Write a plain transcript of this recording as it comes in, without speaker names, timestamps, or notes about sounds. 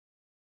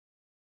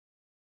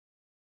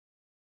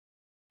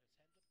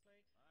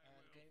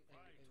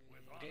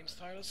game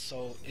style,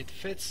 so it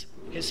fits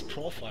his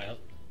profile.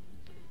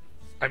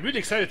 I'm really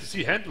excited to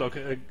see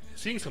Handlock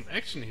seeing some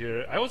action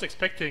here. I was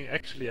expecting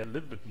actually a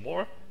little bit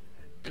more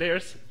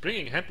players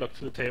bringing Handlock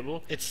to the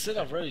table. It's still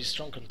a very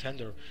strong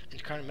contender in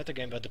current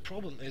metagame, but the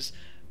problem is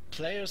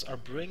players are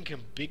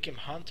bringing Big Game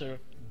Hunter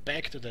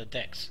back to their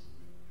decks.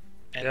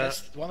 And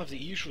that's one of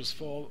the issues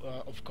for,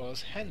 of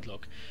course,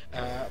 Handlock.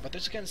 But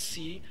as you can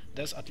see,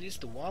 there's at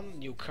least one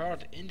new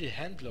card in the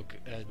Handlock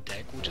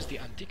deck, which is the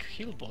Antique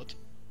Healbot,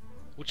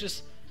 which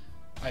is,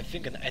 I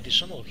think, an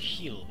additional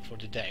heal for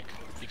the deck,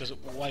 because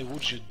why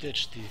would you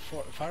ditch the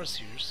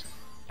Farseers?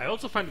 I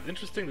also find it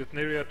interesting that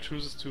Neirea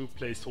chooses to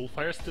play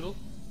Soulfire still.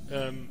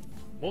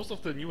 Most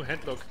of the new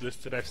Handlock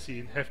lists that I've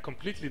seen have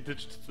completely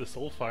ditched the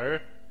Soulfire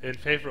in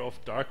favor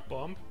of Dark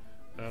Bomb.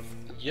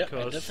 Yeah,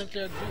 I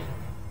definitely agree.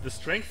 The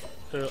strength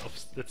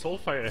that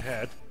Soulfire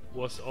had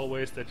was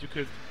always that you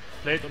could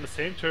play it on the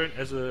same turn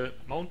as a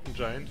Mountain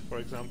Giant, for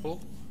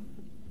example,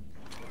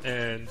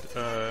 and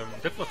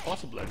that's not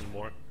possible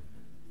anymore.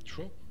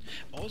 True.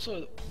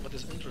 Also, what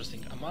is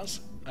interesting,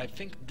 Amaz, I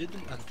think,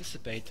 didn't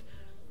anticipate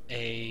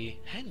a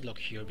Handlock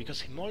here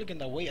because he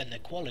mulliganed away an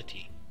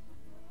equality.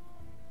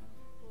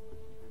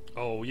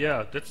 Oh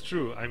yeah, that's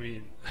true. I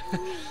mean,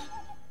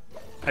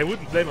 I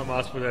wouldn't blame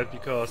Amaz for that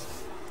because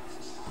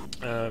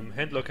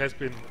Handlock has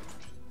been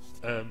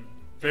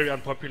very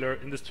unpopular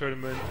in this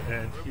tournament,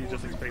 and he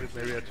just expected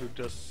Neirea to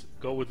just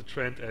go with the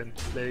trend and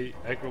play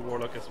aggro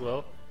Warlock as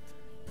well.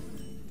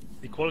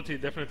 Equality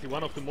definitely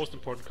one of the most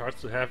important cards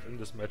to have in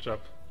this matchup,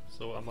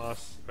 so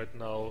Amaz right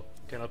now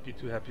cannot be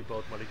too happy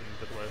about mulliganing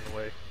that right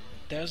away.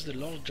 There's the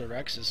Lord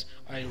Jaraxxus.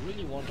 I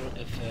really wonder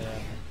if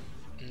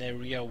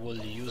Neirea will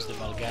use the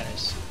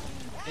Mal'Ganis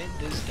in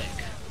this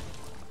deck.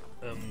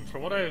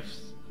 From what I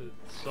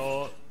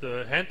saw,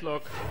 the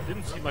Handlock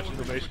didn't see much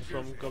innovation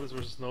from Goblins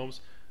vs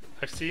Gnomes.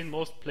 I've seen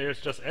most players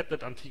just add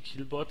that Antique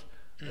Healbot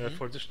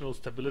for additional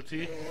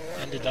stability.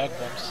 And the Dark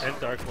Bombs. And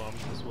Dark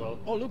Bombs as well.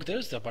 Oh look,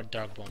 there's the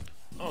Dark Bomb.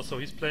 Oh, so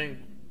he's playing,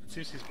 it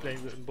seems he's playing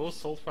in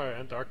both Soulfire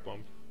and Dark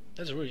Bomb.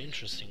 That's really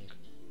interesting.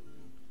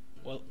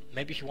 Well,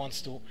 maybe he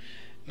wants to,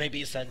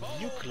 maybe it's a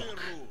nuke lock.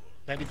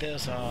 Maybe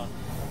there's a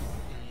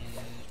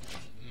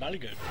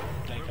Mulligan,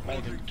 like a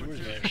Mulligan Druid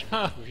version,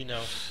 with, you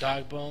know,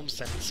 Dark Bombs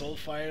and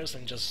Soulfires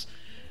and just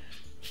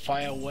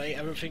fire away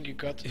everything you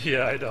got.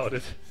 Yeah, I doubt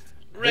it.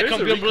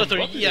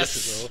 Recombobulator,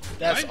 yes!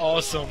 That's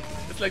awesome!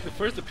 It's like the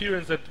first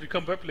appearance that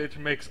Recombobulator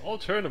makes all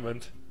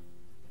tournament.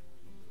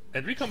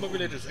 And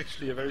Recombobulator is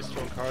actually a very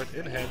strong card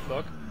in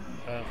Handlock,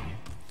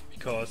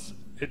 because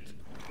it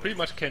pretty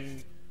much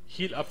can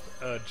heal up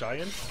a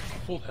giant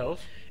full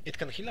health. It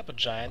can heal up a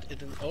giant, it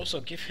can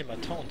also give him a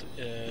taunt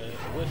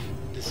with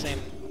the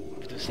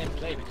same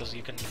play, because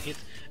you can hit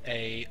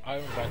a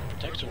Ironbite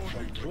Protector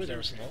from Druid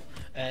Arsenal,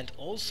 and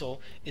also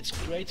it's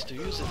great to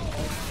use it on,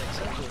 for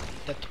example,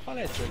 that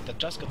Twilight Drake that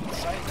just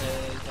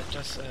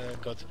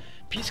got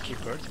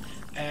Peacekeepered,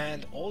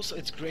 and also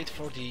it's great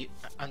for the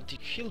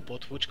Antique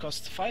Healbot, which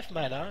costs 5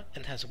 mana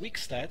and has weak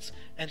stats,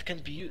 and can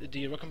be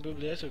the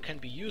Recombobulator can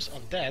be used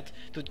on that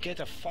to get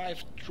a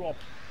 5 drop,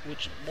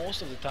 which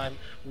most of the time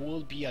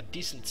will be a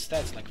decent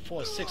stats like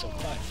 4/6 or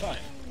 5/5.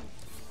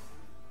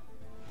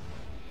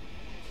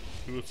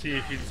 We will see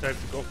if he decides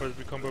to go for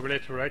the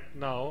Recombobulator right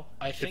now.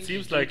 I think it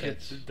seems like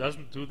it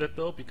doesn't do that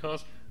though,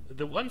 because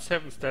the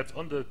 1/7 stats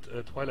on the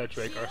Twilight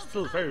Drake are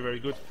still very, very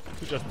good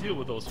to just deal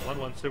with those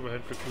 1/1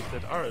 Silverhand recruits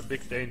that are a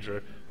big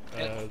danger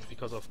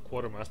because of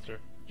Quartermaster.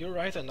 You're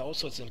right, and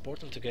also it's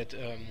important to get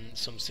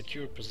some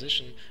secure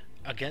position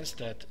against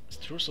that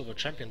True Silver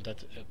Champion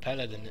that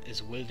Paladin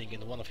is wielding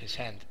in one of his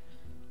hand.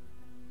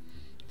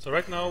 So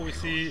right now we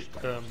see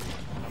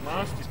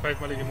Amaz, despite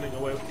mulliganing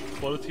away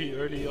equality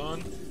early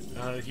on,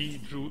 he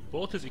drew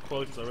both his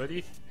equalities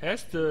already,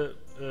 has the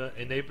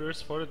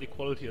enablers for the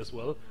equality as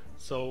well,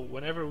 so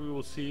whenever we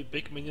will see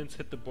big minions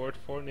hit the board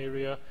for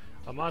Neirea,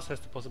 Amaz has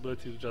the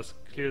possibility to just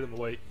clear them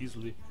away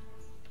easily.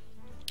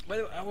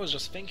 Well, I was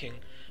just thinking,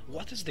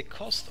 what is the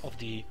cost of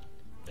the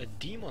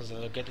demons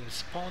that are getting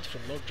spawned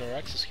from Lord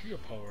Jaraxxus' hero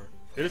power?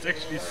 It is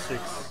actually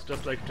 6,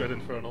 just like Dread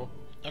Infernal.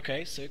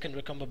 Okay, so you can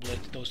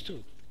recombobulate those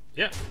two.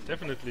 Yeah,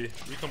 definitely.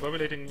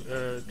 Recombobulating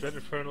Dread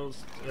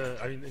Infernals,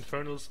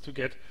 Infernals to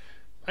get...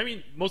 I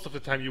mean, most of the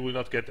time you will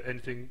not get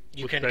anything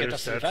you with can better get a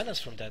stats.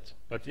 Sylvanas from that.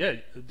 But yeah,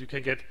 you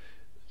can get...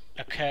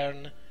 a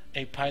Cairn,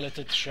 a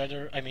piloted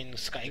Shredder,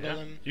 Sky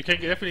Golem. You can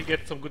definitely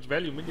get some good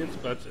value minions,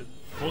 but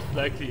most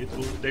likely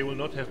they will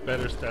not have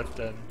better stats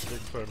than the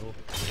Infernal.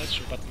 That's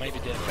true, but maybe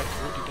the effect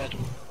will be better.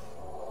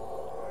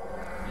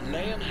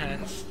 Lay on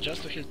hands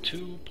just to heal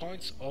 2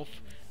 points of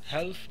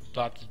health,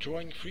 but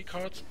drawing 3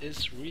 cards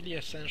is really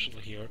essential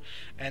here.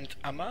 And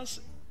Amaz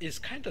is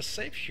kinda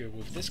safe here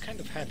with this kind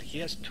of hand. He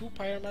has 2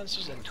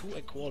 Pyromancers and 2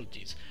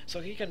 Equalities,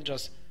 so he can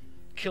just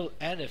kill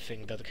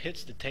anything that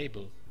hits the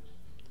table.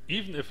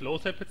 Even if low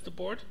tap hits the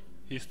board,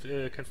 he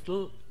can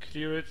still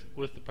clear it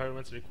with the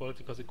Pyromancer Equality,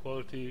 because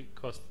Equality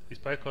cost,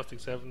 despite costing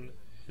 7,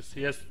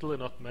 he has still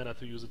enough mana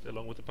to use it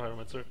along with the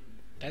Pyromancer.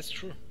 That's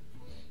true.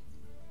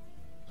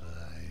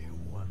 I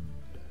wonder.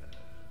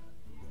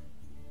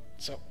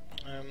 So,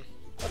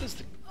 What is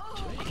the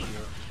play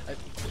here?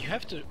 You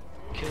have to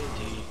kill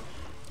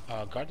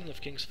the Guardian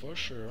of Kings for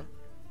sure.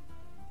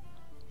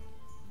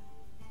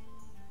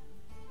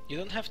 You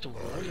don't have to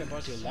worry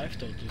about your life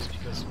totals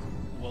because,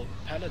 well,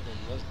 Paladin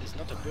is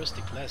not a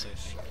bursty class, I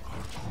think.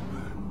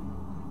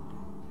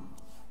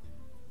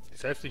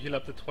 Decides to heal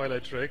up the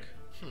Twilight Drake.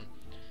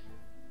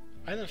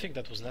 I don't think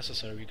that was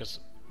necessary because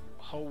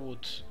how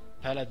would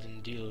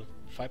Paladin deal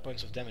 5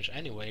 points of damage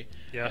anyway?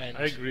 Yeah,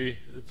 I agree.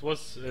 It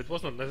was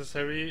not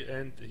necessary,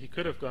 and he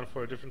could have gone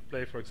for a different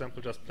play. For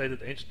example, just play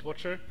that Ancient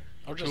Watcher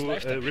or just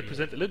to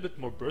represent a little bit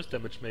more burst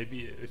damage,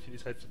 maybe if he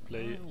decides to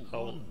play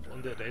on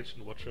that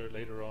Ancient Watcher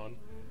later on.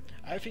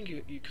 I think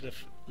you could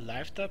have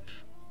lived up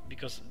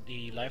because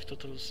the life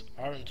totals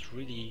aren't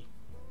really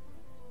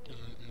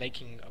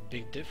making a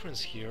big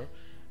difference here,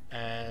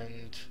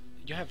 and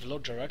you have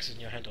Lord Jaraxxus in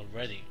your hand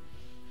already,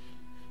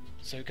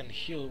 so you can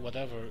heal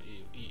whatever.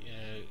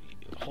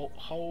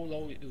 How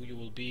low you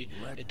will be,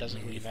 it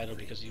doesn't really matter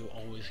because you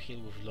always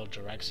heal with Lord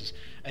Jaraxxus,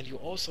 and you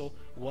also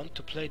want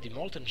to play the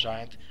Molten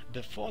Giant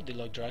before the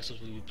Lord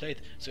Jaraxxus will be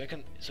played, so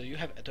you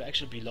have to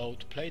actually be low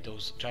to play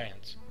those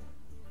giants.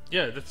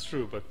 Yeah, that's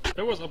true, but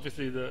there was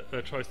obviously the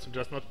choice to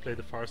just not play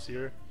the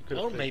Farseer.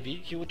 Or maybe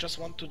he would just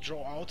want to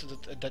draw out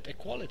that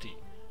equality.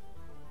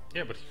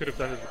 Yeah, but he could have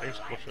done it with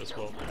Ancient Watcher as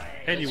well.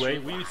 Anyway,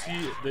 we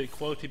see the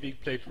equality being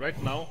played right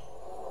now.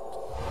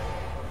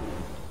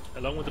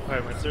 Along with the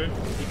Pyromancer.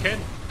 He can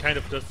kind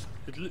of just...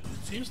 It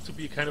seems to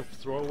be kind of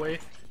throwaway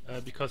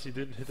because he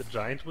didn't hit a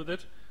giant with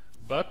it.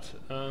 But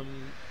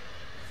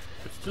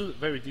it's still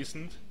very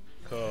decent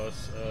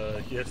because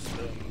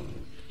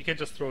he can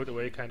just throw it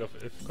away kind of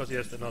because he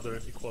has another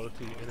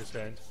equality in his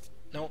hand.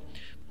 Now,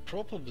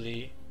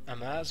 probably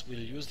Amaz will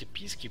use the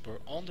Peacekeeper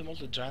on the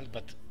Molten Giant,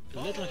 but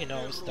little he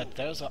knows that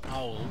there's an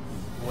owl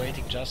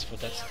waiting just for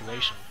that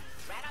situation.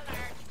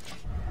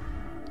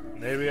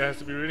 Neirea has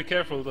to be really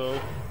careful though.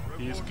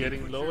 He's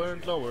getting lower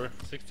and lower.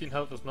 16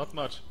 health is not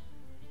much.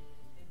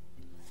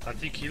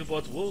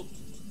 Anti-Keelbot will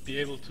be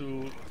able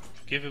to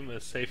give him a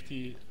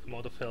safety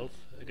amount of health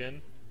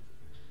again.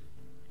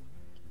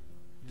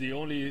 The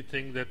only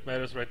thing that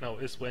matters right now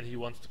is when he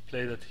wants to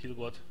play that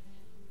Healbot.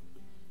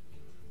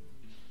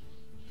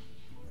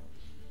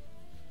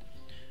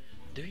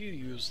 Do you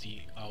use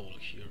the owl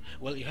here?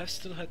 Well, you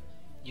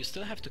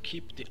still have to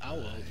keep the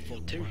owl for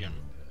Tyrion.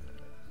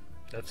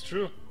 That's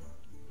true,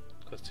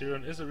 because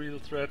Tyrion is a real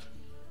threat.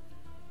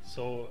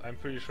 So I'm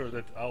pretty sure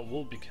that owl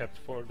will be kept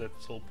for that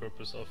sole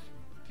purpose of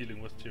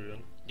dealing with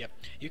Tyrion. Yep,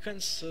 you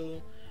can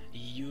still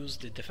use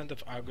the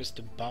Defensive Argus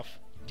to buff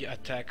the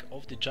attack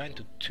of the giant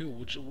to 2,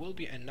 which will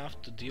be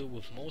enough to deal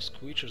with most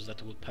creatures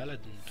that will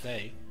Paladin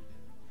play.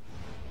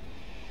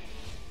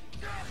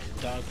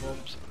 Dark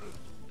Robes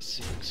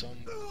seeing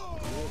some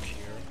work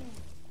here.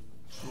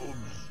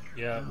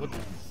 Yeah, what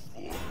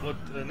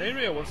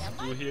Neirea wants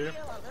to do here...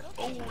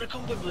 Oh,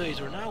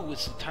 Recombobulator, now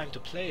is the time to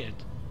play it.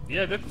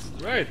 Yeah, that's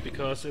right,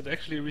 because it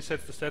actually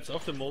resets the stats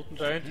of the Molten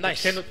Giant.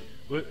 Nice!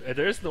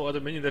 There is no other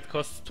minion that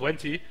costs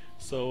 20,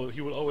 so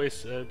he will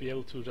always be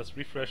able to just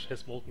refresh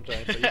his Molten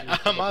Giant.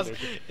 Amaz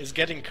is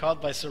getting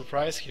caught by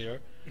surprise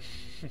here.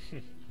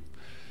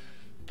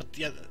 But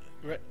yeah,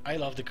 I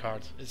love the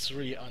card. It's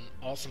really an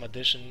awesome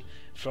addition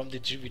from the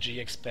GVG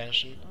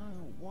expansion.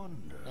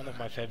 One of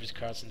my favorite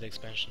cards in the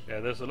expansion. Yeah,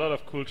 there's a lot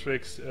of cool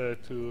tricks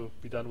to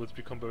be done with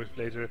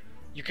Recombobulator.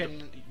 You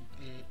can,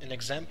 an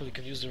example, you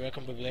can use the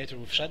Recombobulator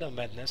with Shadow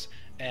Madness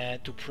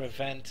to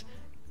prevent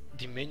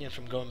the minion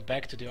from going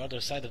back to the other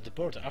side of the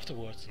board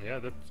afterwards. Yeah,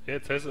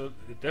 it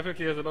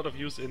definitely has a lot of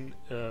use in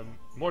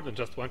more than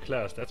just one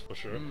class, that's for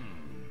sure.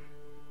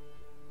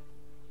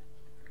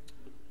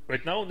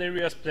 Right now,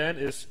 Neirea's plan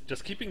is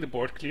just keeping the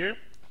board clear,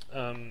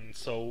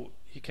 so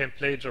he can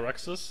play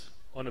Jaraxxus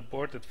on a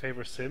board that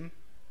favors him,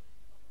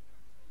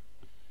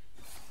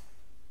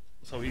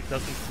 so he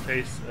doesn't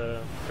face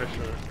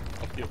pressure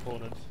of the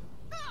opponent.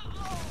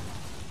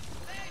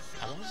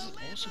 Amaz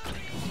also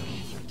playing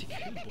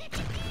anti-Keelbot.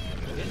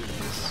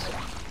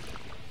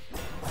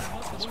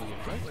 That's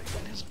weird, right?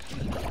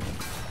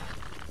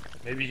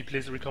 Maybe he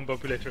plays a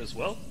Recombobulator as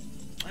well?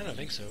 I don't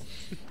think so.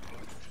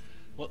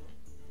 Well,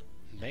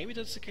 maybe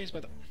that's the case,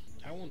 but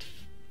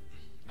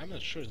I'm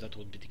not sure that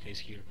would be the case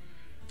here.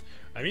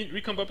 I mean,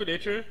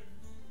 Recombobulator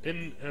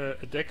in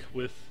a deck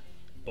with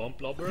Bomb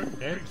Blobber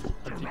and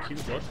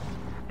Anti-Keelbot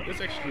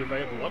is actually a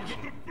viable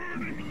option,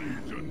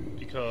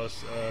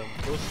 because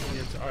those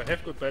minions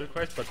have good battle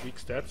cries but weak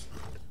stats.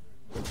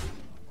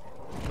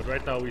 But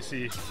right now we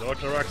see Lord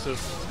Jaraxxus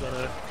is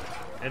gonna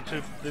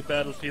enter the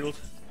battlefield.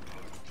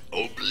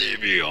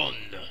 Oblivion!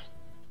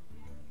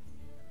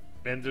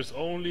 And there's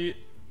only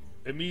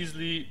a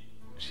measly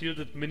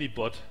shielded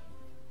mini-bot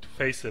to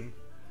face him.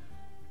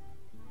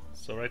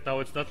 So right now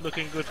it's not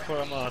looking good for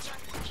Amaz.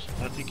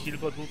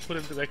 Anti-Keelbot will put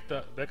him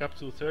back up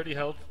to 30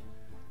 health,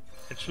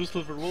 and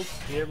Shoesilver will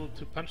be able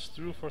to punch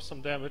through for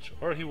some damage,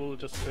 or he will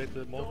just trade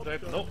the Molten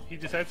Giant. No, he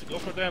decides to go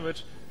for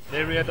damage.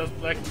 Neirea doesn't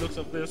like the looks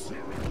of this.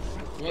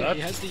 Well, but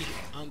he has the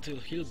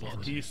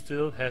Anti-Healbot. He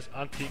still has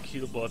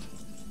Anti-Keelbot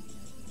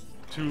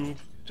to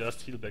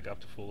just heal back up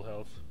to full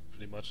health.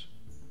 pretty much.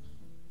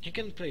 He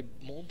can play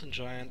Molten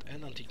Giant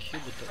and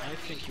Anti-Killbot, but I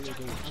think he will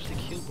go with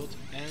Anti-Killbot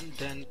and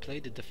then play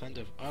the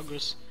Defender of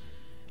Argus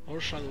or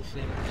Shadow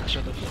Flame and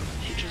Shadow Flame.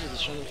 He chooses the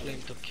Shadow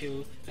Flame to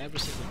kill every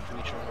single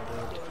creature on the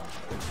board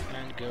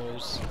and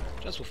goes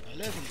just with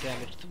 11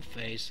 damage to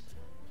face.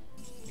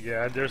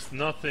 Yeah, and there's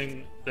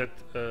nothing that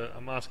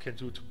Amaz can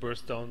do to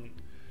burst down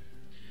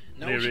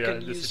Now Neirea he can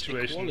in this use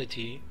situation.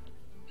 Equality,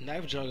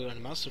 Knife Juggler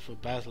and Master for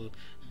Battle,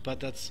 but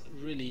that's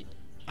really...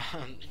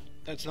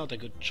 that's not a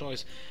good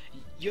choice.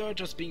 You're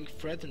just being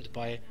threatened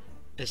by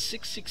a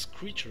 6/6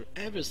 creature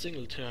every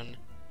single turn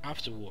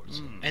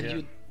afterwards. And yeah.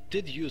 you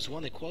did use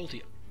one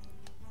Equality.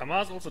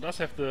 Amaz also does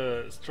have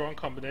the strong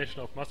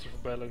combination of Master for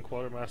Battle and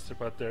Quartermaster,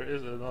 but there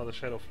is another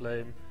Shadow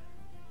Flame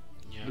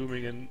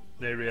looming in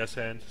Neirea's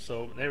hand,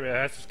 so Neirea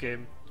has this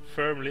game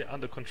firmly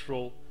under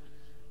control.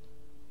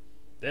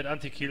 That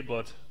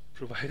anti-Killbot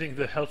providing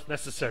the health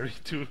necessary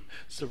to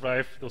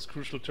survive those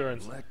crucial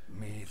turns.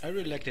 I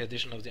really like the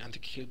addition of the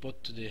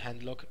anti-Killbot to the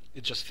handlock.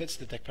 It just fits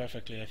the deck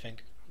perfectly, I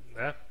think.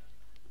 Yeah,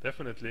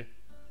 definitely.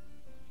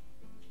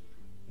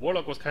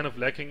 Warlock was kind of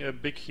lacking a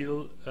big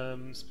heal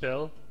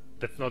spell.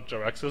 That's not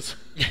Jaraxxus.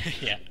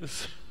 Yeah.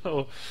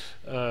 So,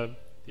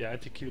 yeah,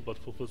 anti-Killbot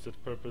fulfills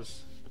that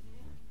purpose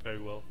very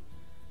well.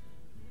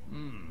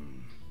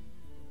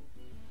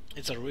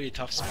 It's a really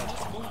tough spot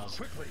for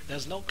Amaz.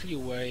 There's no clear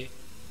way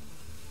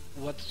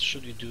what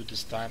should we do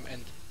this time,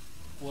 and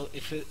well,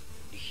 if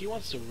he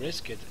wants to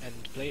risk it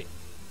and play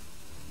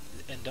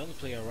and don't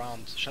play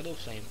around Shadow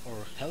Flame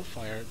or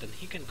Hellfire, then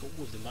he can go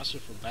with the Master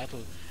for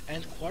Battle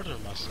and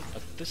Quartermaster,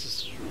 but this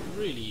is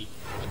really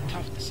a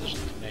tough decision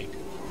to make.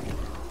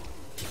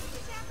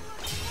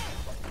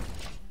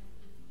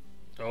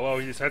 Oh wow,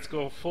 he decides to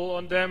go full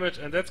on damage,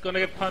 and that's gonna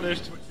get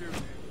punished.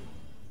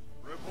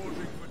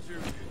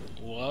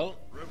 Well,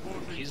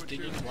 he's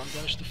dealing 1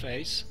 damage to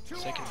face,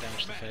 second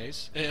damage to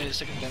face,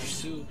 second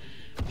damage to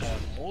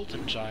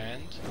Molten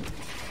Giant.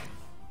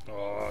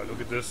 Oh, look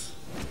at this.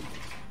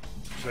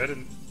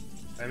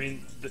 I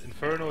mean, the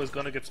Inferno is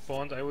gonna get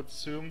spawned, I would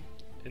assume,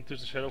 into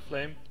the Shadow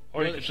Flame.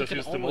 Or Well, you could just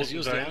use the always Molten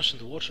use Giant. the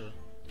Ancient Watcher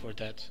for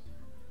that.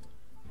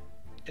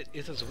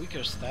 It has a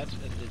weaker stat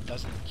and it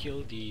doesn't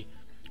kill the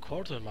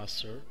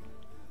Quartermaster.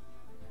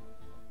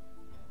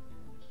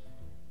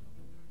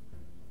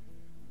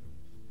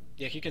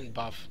 Yeah, he can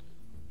buff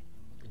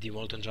the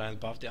Molten Giant,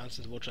 buff the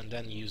Ancient Watcher, and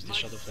then use the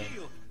Shadow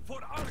Flame.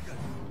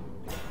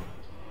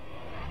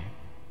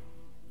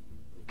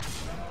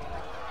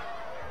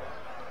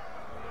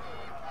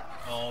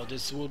 Oh,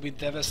 this will be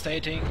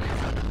devastating.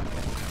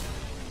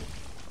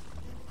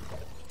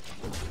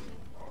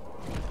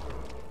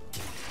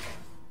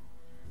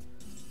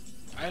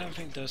 I don't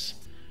think there's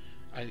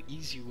an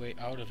easy way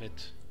out of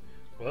it.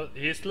 Well,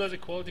 he still has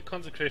Equality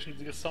Consecration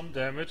to deal some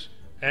damage,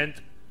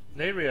 and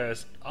Neirea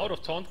is out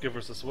of Taunt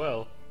Givers as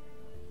well.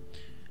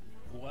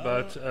 Well,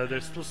 But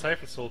there's still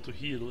Siphon Soul to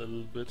heal a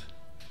little bit.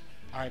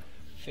 I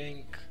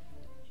think,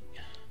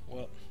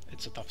 well,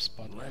 it's a tough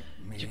spot.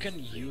 You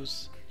can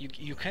use,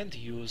 you can't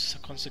use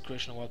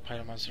Consecration, Wild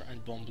Pyromancer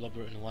and Bomb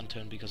Blubber in one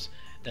turn because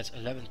that's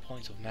 11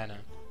 points of mana.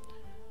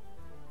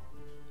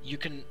 You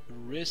can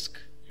risk.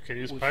 You can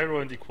use Pyro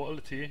and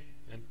Equality,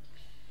 and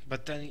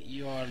but then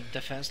you are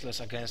defenseless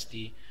against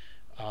the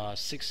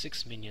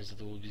 6/6 minions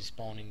that will be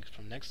spawning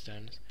from next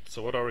turn.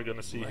 so what are we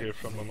gonna see here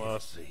from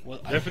Amaz? Well,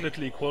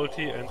 Definitely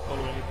Equality, and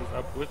following it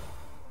up with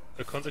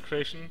a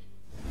Consecration.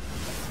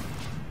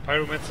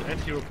 Pyromancer and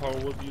Hero Power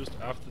will be used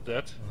after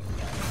that.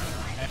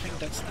 I think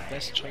that's the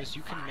best choice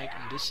you can make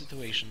in this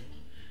situation.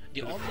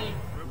 The only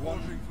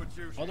one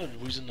other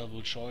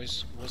reasonable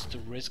choice was to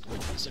risk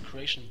with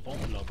Consecration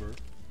Bomb Blubber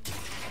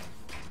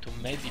to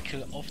maybe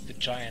kill off the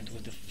giant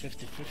with the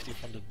 50/50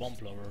 from the Bomb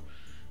Blubber,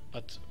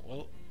 but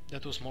well,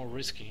 that was more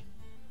risky.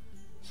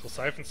 So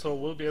Siphon Soul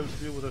will be able to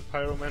deal with a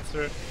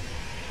Pyromancer.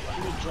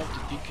 He will drop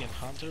the Big Game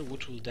Hunter,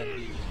 which will then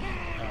be...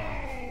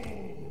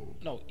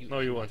 no,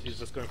 you won't, he's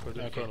just going for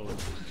the Infernal.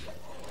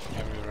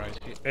 Yeah, you're right.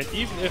 And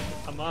even if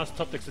Amaz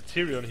top decks a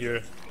Tyrion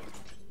here,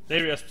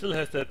 Neirea still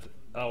has that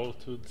Owl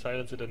to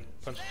silence it and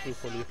punch through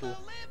for lethal.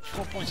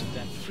 4 points of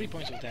damage, 3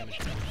 points of damage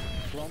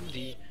from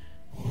the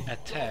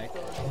attack.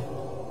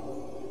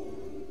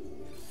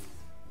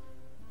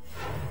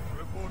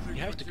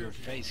 You have to go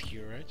face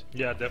here, right?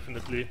 Yeah,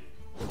 definitely.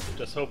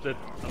 Just hope that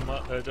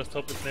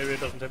Neirea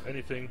doesn't have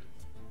anything.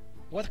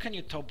 What can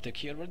you top deck?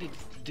 He already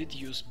did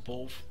use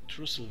both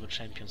True Silver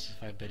Champions,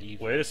 if I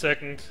believe. Wait a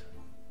second.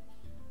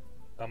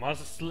 Amaz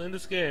is still in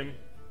this game.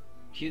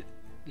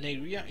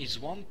 Neirea is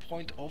 1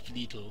 point off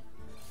lethal.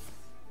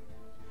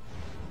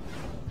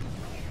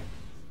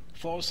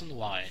 Force and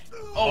Y.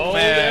 Oh,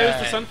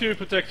 there's the Sun Fury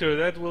Protector.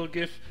 That will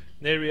give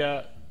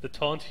Neirea the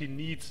taunt he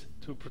needs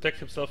to protect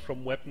himself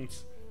from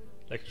weapons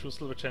like True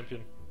Silver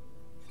Champion.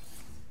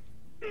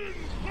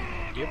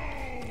 Yep.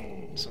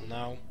 So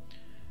now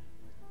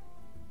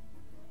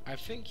I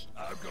think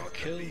you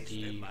kill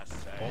the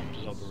Bomb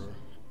Blubber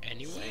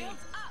anyway.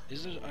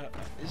 Is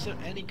there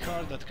any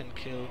card that can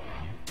kill?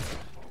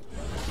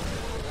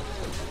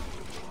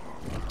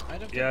 I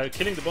don't Yeah,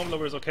 killing the bomb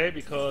lover is okay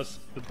because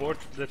the board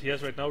that he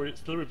has right now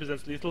still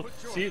represents lethal.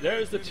 See, there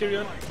is the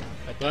Tyrion,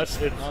 but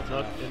it's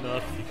not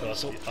enough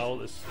because the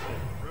owl is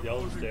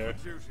there.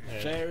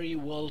 Very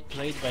well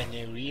played by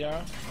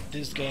Neirea.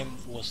 This game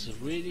was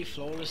really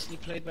flawlessly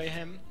played by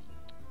him.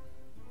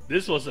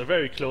 This was a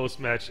very close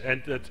match,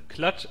 and that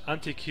clutch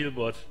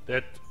anti-killbot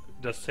that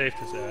just saved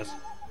his ass.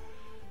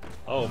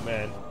 Oh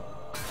man,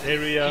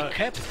 Neirea. He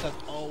kept that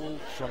owl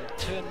from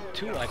turn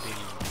 2, I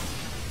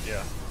believe.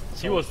 Yeah.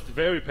 He was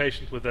very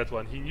patient with that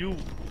one. He knew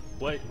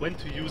when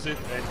to use it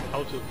and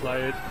how to apply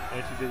it,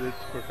 and he did it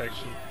to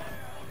perfection.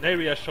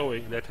 Neirea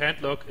showing that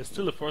handlock is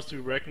still a force to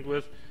be reckoned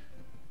with.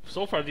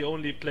 So far the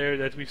only player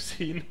that we've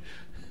seen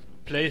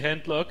play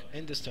handlock.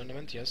 In this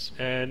tournament, yes.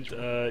 And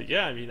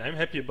yeah, I mean, I'm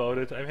happy about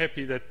it. I'm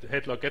happy that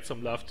handlock gets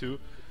some love too.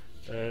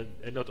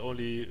 And not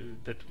only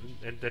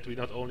that we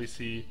not only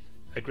see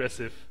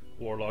aggressive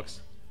warlocks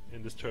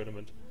in this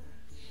tournament.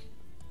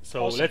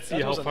 So awesome. Let's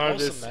see how far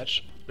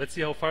Let's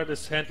see how far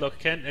this handlock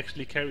can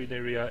actually carry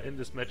Neirea in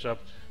this matchup.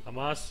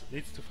 Amaz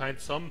needs to find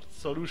some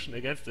solution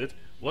against it.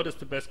 What is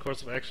the best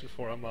course of action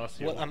for Amaz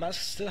here? Well, Amaz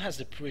still has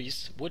the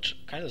priest, which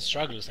kind of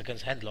struggles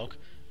against handlock,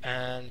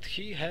 and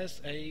he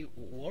has a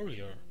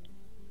warrior.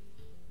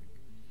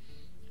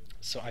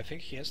 So I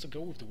think he has to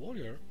go with the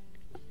warrior.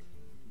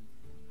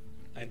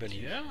 I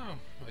believe. Yeah,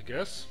 I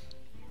guess.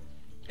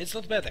 It's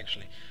not bad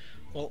actually.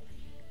 Well,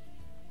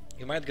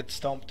 you might get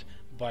stomped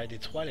by the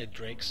Twilight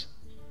Drakes,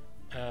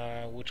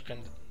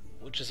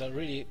 which is a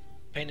really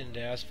pain in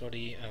the ass for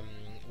the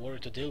warrior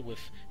to deal with,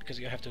 because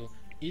you have to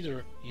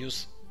either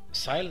use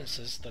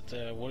silences that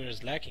the warrior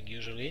is lacking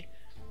usually,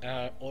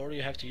 or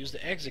you have to use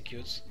the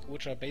executes,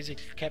 which are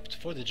basically kept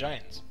for the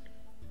giants.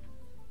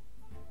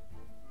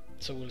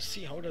 So we'll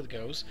see how that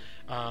goes.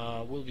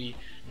 We'll be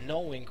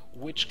knowing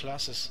which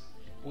class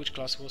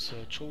was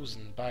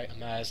chosen by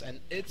Amaz, and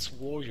it's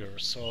warrior,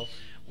 so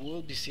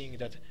we'll be seeing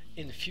that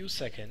in a few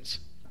seconds.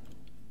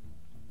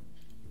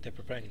 They're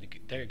preparing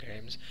their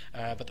games,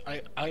 but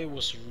I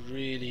was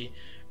really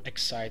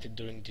excited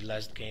during the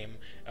last game.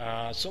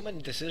 So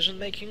many decision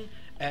making,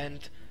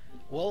 and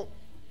well,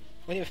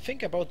 when you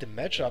think about the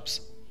matchups,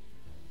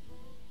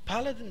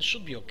 Paladin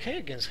should be okay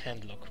against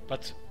handlock,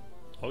 but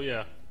oh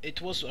yeah, it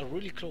was a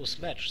really close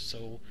match.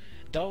 So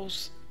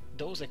those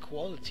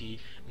equality,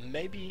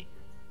 maybe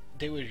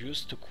they were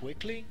used too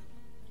quickly.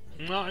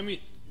 No, I mean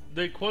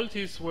the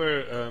qualities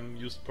were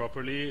used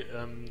properly.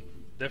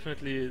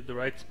 Definitely the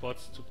right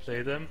spots to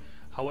play them.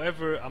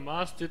 However,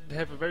 Amaz didn't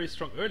have a very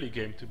strong early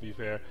game, to be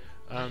fair.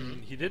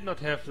 He did not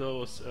have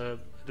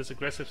this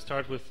aggressive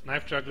start with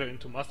Knife Juggler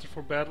into Master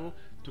for Battle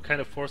to kind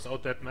of force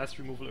out that mass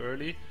removal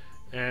early,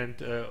 and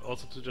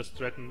also to just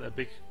threaten a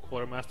big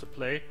Quartermaster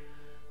play.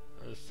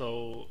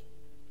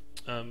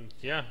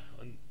 Yeah,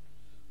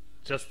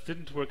 just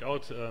didn't work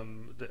out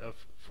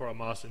for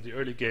Amaz in the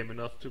early game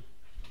enough to.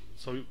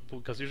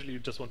 Because usually you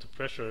just want to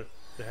pressure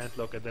the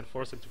handlock and then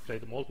force him to play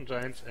the Molten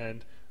Giants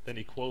and then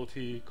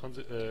equality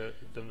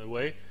them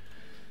away.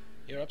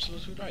 You're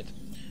absolutely right.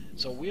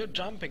 So we're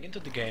jumping into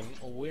the game,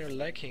 we're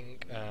lacking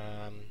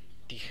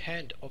the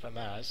hand of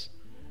Amaz.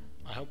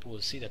 I hope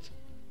we'll see that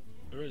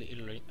really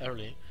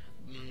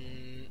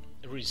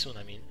soon,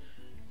 I mean.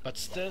 But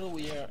still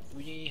we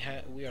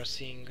are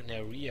seeing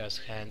Neirea's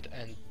hand,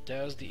 and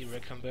there's the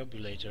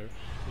Recombobulator,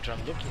 which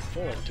I'm looking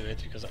forward to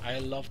it because I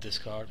love this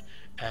card,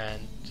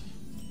 and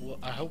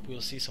I hope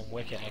we'll see some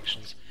wacky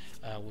actions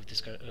with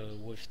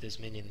this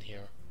minion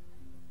here.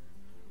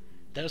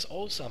 There's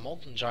also a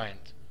Molten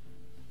Giant,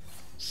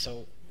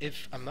 so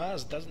if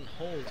Amaz doesn't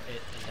hold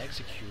an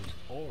Execute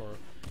or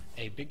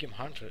a Big Game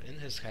Hunter in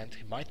his hand,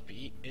 he might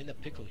be in a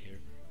pickle here.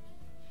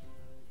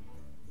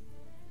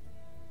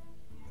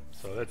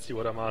 So let's see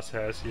what Amaz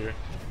has here.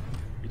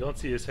 We don't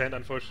see his hand,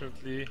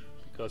 unfortunately,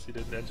 because he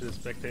didn't enter the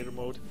spectator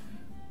mode.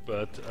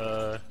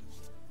 But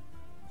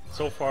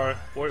so far,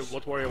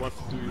 what Warrior wants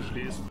to do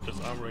usually is just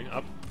armoring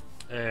up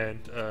and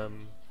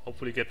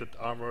hopefully get that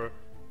armor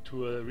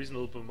to a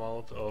reasonable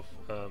amount of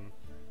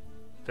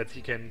that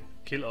he can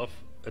kill off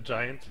a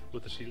giant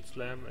with a shield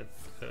slam. And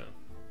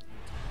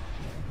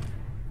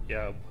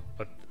yeah,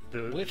 but the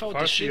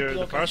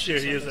Farseer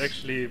he is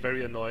actually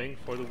very annoying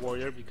for the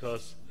Warrior,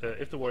 because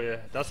if the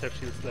Warrior does have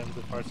shield slam,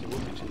 the Farseer will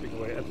be chipping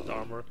away at the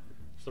armor.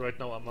 So right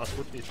now Amaz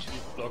would need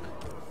shield block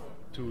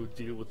to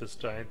deal with this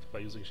giant by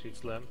using shield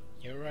slam.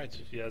 You're right.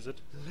 If he has it.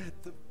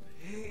 Let the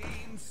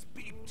pain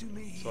speak to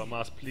me. So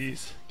Amaz,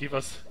 please give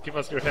us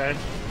your hand.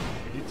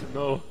 We need to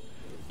know.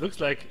 Looks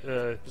like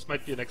this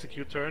might be an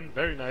execute turn.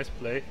 Very nice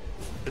play.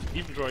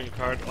 Even drawing a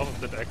card off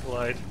of that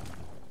acolyte.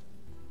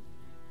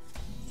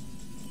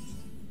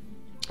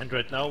 And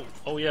right now,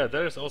 oh yeah,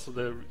 there is also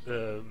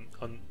the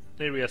on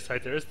Neirea's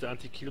side there is the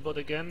anti-killbot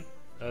again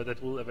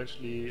that will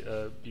eventually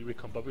be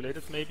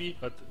recombobulated maybe,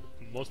 but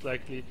most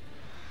likely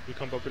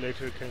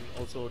Recombobulator can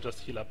also just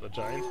heal up a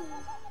giant.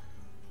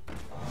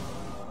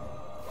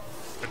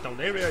 But now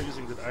Neirea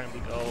using that Iron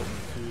Beak Owl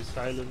to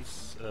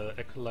silence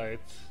acolyte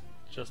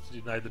just to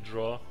deny the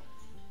draw,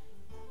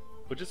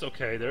 which is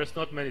okay. There's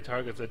not many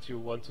targets that you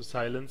want to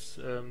silence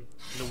in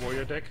a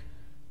warrior deck,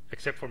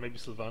 except for maybe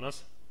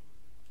Sylvanas.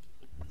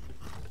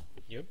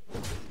 Yep.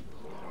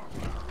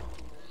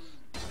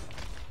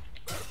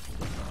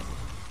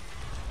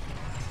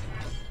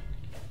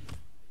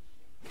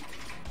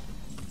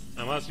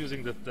 Amaz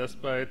using the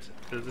Deathbite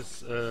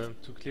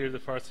to clear the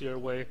Farseer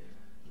away,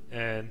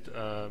 and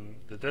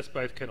the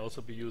Deathbite can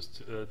also be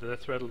used. The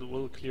Death Rattle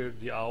will clear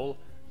the Owl,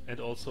 and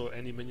also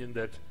any minion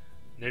that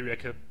Neirea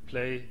can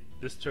play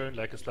this turn,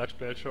 like a Sludge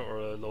Belcher or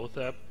a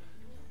Loathab.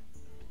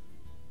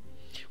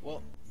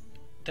 Well,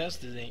 there's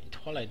the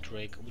Twilight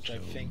Drake, which I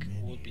think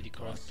would be the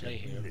correct play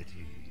here.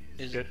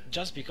 Is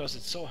just because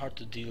it's so hard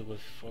to deal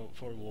with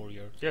for a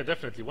warrior. Yeah,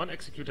 definitely. One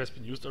execute has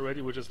been used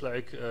already, which is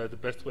like the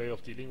best way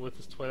of dealing with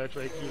this Twilight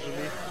Drake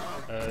usually.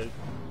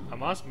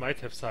 Amaz might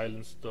have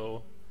silence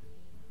though.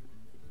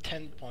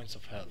 10 points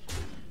of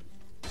health.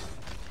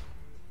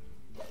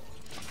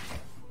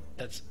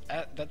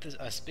 That is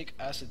as big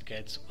as it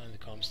gets when it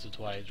comes to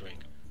Twilight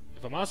Drake.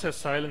 If Amaz has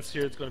silence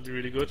here, it's going to be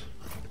really good.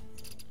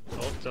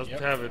 Oh, doesn't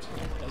have it.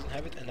 Doesn't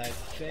have it, and I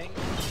think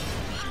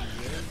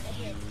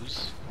he will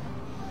use.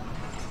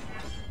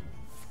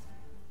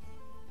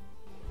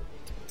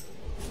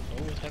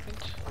 Oh, what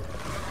happened?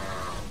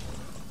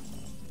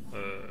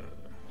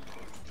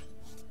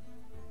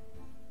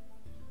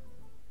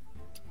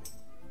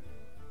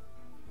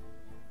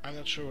 I'm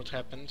not sure what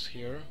happened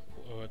here.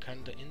 We're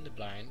kinda in the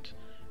blind.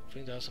 I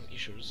think there are some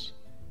issues.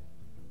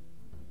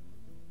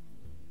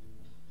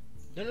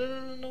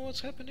 No, what's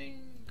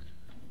happening?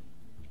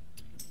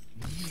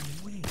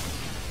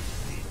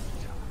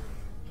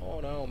 Oh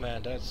no,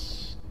 man,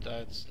 that's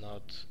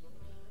not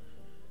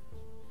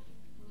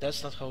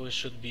how it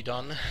should be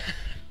done.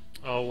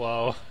 Oh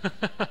wow.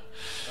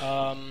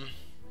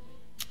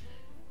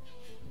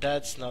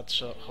 That's not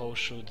how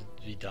should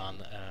it be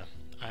done.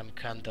 I'm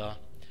kinda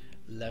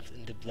left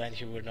in the blind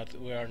here. We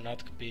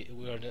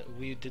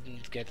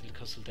didn't get in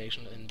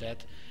consultation in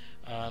that.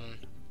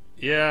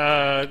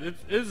 Yeah,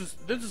 this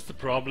is the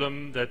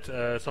problem that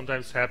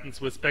sometimes happens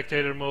with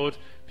spectator mode.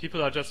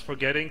 People are just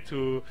forgetting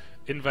to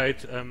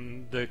invite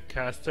the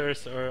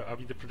casters or I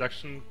mean the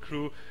production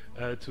crew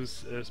to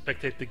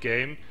spectate the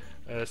game,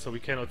 so we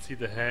cannot see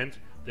the hand.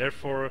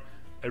 Therefore,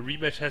 a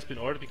rematch has been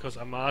ordered because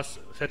Amaz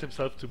set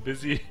himself too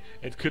busy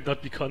and could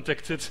not be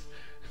contacted.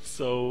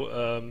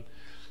 So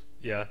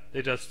yeah,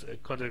 they just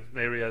contacted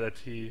Neirea that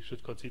he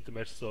should concede the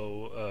match,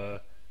 so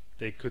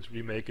they could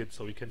remake it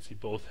so we can see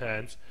both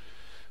hands.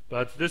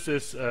 But this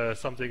is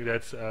something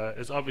that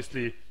is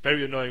obviously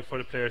very annoying for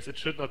the players. It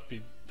should not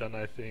be done,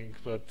 I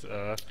think. But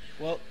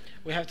well,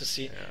 we have to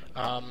see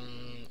how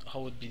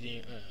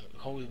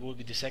it will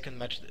be the second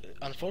match.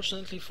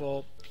 Unfortunately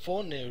for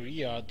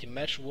Neirea, the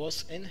match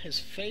was in his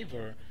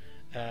favor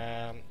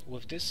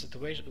with this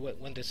situation.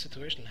 When this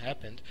situation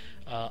happened,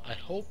 I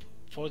hope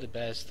for the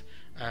best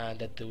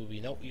that there will be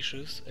no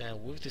issues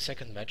with the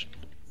second match.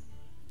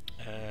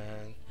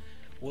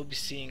 We'll be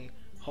seeing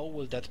how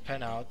will that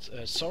pan out.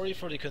 Sorry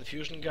for the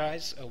confusion,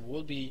 guys.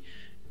 We'll be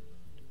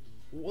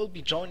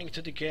joining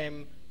to the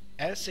game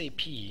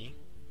ASAP,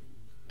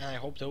 and I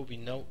hope there will be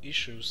no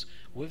issues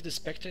with the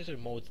spectator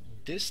mode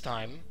this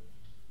time.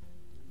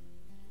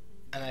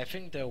 And I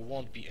think there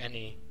won't be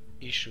any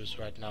issues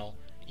right now.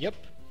 Yep.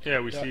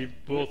 Yeah, we see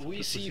both.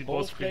 We see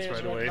both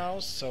players right now,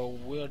 so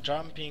we're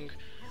jumping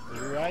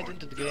right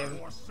into the game.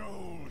 Your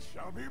soul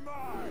shall be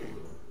mine.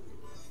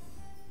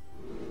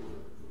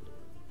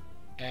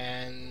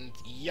 And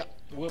yeah,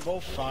 we're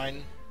both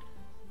fine.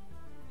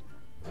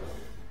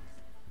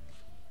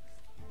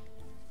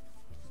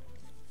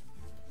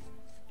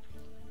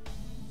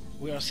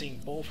 We are seeing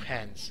both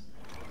hands,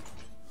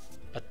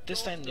 but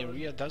this time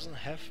Neirea doesn't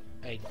have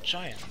a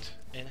giant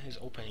in his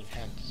opening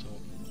hand, so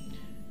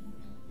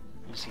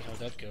we'll see how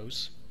that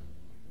goes.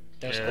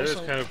 There's yeah, also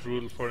that is kind of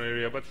brutal for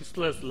Neirea, but he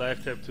still has the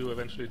life tap to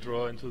eventually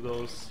draw into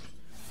those.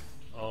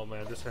 Oh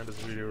man, this hand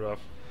is really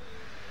rough.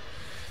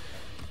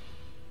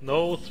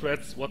 No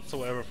threats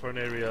whatsoever for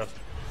Neirea.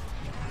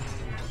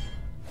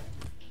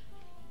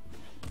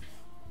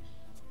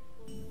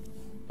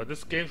 But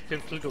this game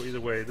can still go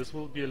either way. This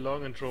will be a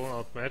long and drawn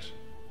out match,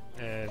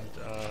 and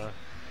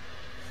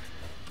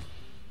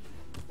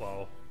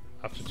wow,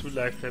 after 2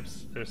 life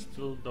taps there's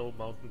still no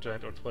Mountain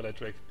Giant or Twilight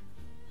Drake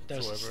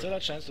there's whatsoever. still a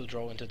chance to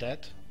draw into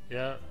that.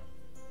 Yeah,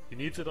 he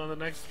needs it on the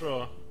next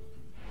draw.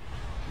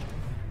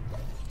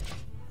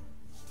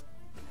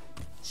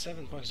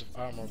 7 points of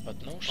armor,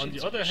 but no shields. On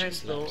the other hand,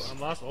 though,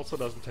 slams. Amaz also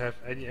doesn't have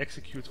any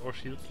executes or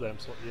shield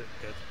slams yet.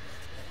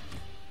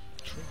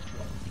 True.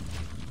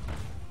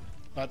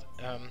 But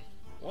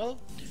well,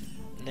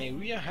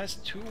 Neirea has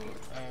two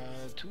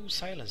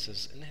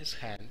silences in his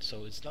hand,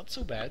 so it's not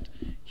so bad.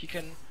 He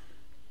can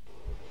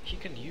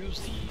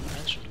use the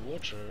Ancient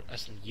Watcher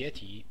as an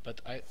Yeti,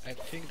 but I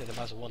think that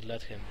Amaz won't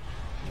let him.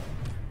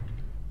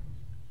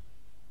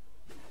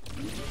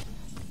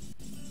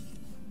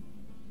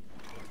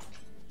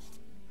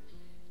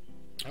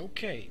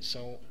 Okay,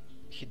 so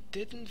he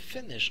didn't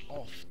finish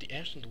off the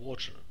Ancient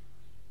Watcher.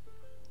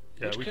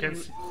 Yeah, which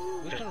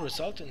can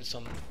result in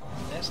some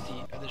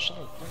nasty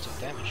additional points of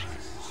damage here.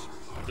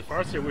 The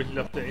Farseer will heal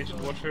up the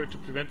Ancient Watcher to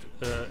prevent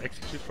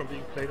Execute from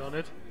being played on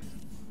it.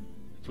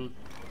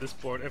 This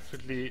board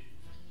definitely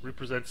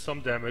represents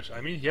some damage.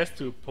 I mean, he has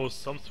to pose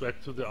some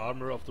threat to the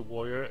armor of the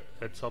warrior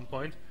at some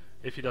point.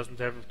 If he doesn't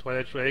have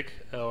Twilight Drake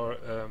or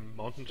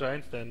Mountain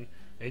Giant, then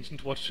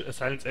Ancient Watcher,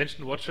 Silence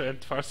Ancient Watcher and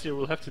Farseer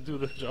will have to do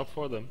the job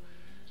for them.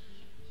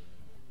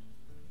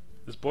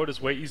 This board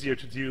is way easier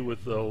to deal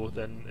with though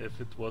than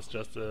if it was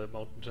just a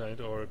Mountain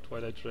Giant or a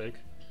Twilight Drake.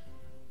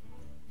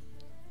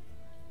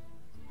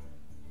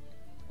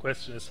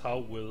 Question is, how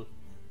will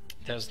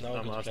there's no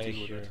Amaz good play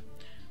deal with here.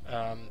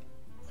 it?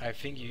 I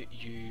think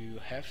you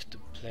have to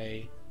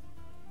play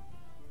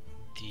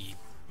the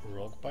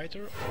Rogue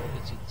Biter,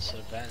 or is it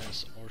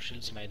Sylvanas or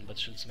Shields Maiden, but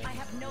Shields Maiden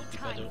would be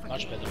better,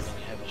 much better when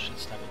you have a Shield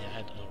Slam in your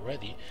hand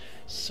already.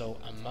 So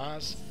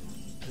Amaz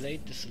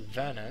played the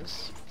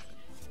Sylvanas.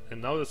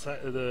 And now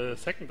the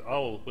second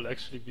Owl will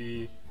actually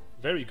be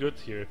very good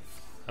here.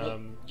 Well,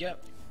 yeah,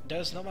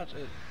 there's no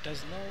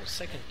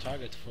second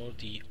target for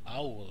the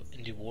Owl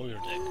in the Warrior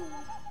deck.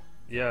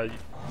 Yeah,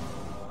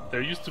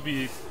 there used to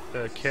be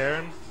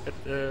Cairn,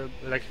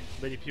 like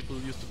many people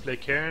used to play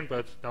Cairn,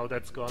 but now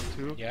that's gone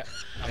too. Yeah,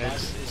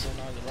 Amaz is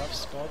on a rough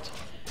spot.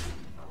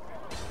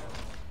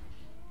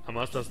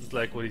 Amaz doesn't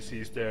like what he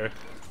sees there.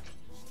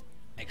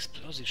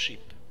 Explosive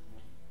Sheep.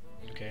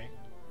 Okay.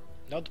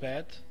 Not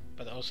bad,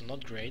 but also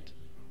not great.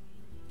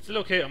 Still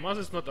okay, Amaz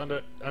is not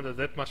under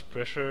that much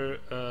pressure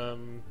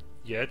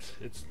yet.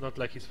 It's not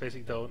like he's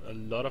facing down a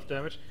lot of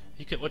damage.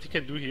 What he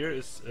can do here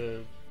is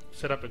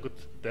set up a good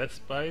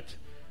Death Bite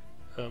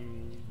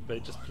by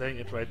just playing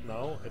it right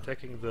now,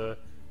 attacking the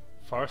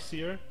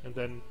Farseer and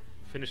then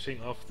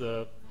finishing off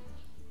the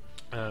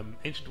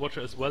Ancient Watcher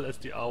as well as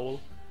the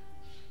Owl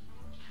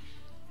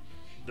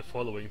the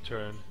following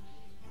turn.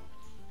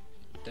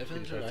 Definitely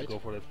he decides to go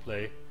for that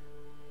play.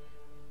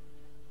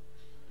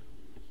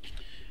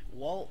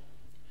 Well,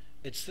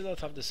 it's still a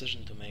tough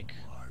decision to make.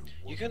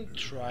 You can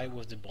try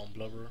with the Bomb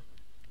Blubber,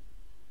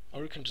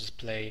 or you can just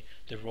play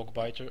the Rogue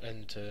Biter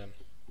and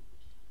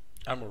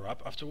armor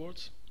up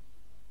afterwards.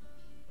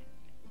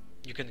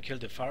 You can kill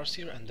the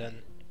Farseer and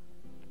then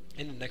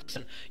in the next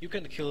turn you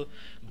can kill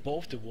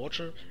both the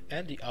Watcher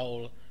and the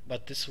Owl,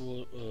 but this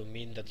will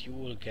mean that you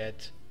will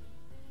get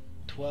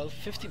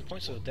 12-15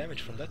 points of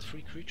damage from that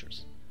 3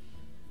 creatures.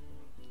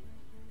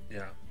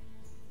 Yeah.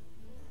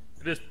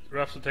 It is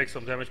rough to take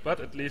some damage, but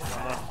at least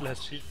Amaz still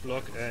has Shield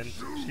Block and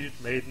Shield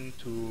Maiden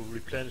to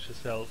replenish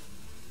his health.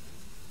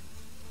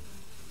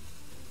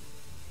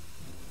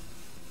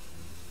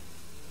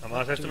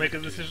 Amaz has to make a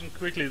decision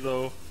quickly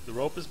though. The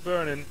rope is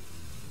burning.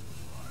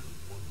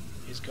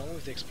 He's going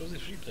with the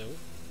Explosive Sheep though.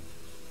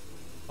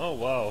 Oh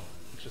wow,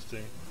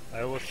 interesting.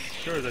 I was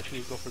sure that he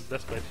would go for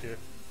Death Bite here.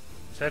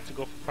 He's had to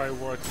go for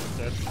Fireworks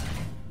instead.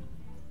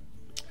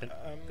 And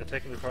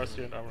attacking the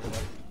Farseer and armoring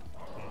up.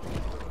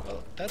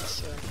 Well,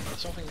 that's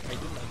something I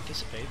didn't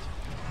anticipate.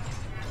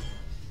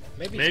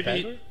 Maybe it's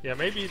better? Yeah,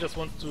 maybe he just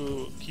wants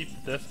to keep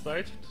Death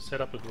Bite to set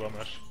up a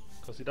Grommash.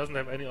 Because he doesn't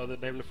have any other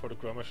enabler for the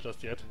Grommash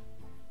just yet.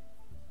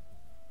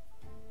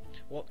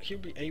 Well, he'll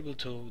be able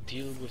to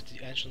deal with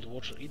the Ancient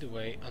Watcher either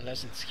way,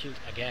 unless it's healed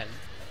again.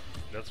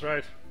 That's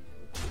right.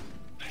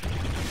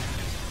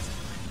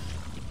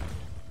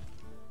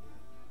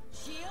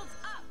 Shields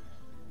up.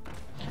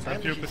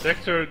 Vampire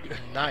Protector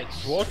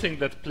nice. thwarting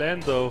that plan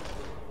though,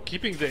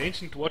 keeping the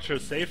Ancient Watcher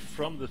safe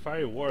from the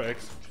Fire War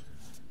Axe.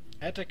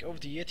 Attack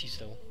of the Yetis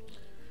though.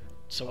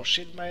 So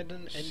Shield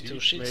Maiden into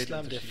Shield Shield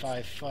Slam the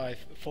Maiden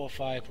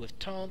 4/5 with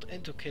Taunt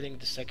into killing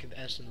the second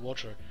Ancient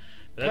Watcher.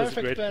 That is a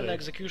Perfect great plan play.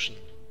 execution.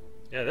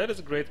 Yeah, that is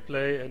a great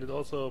play, and it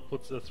also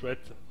puts a threat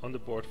on the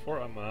board for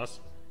Amaz.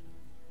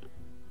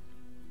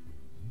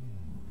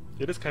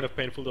 It is kind of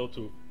painful though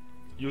to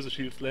use a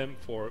Shield Slam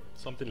for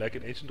something like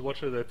an Ancient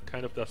Watcher that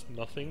kind of does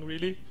nothing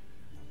really.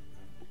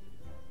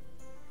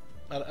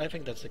 I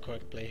think that's the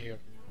correct play here.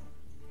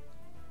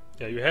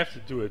 Yeah, you have to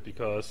do it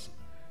because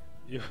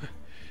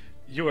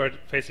you are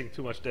facing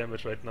too much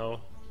damage right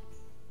now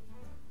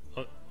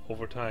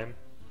over time.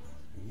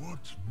 What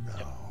now?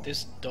 Yep,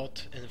 this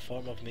dot in the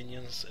form of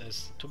minions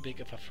is too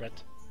big of a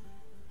threat.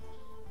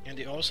 And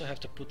you also have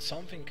to put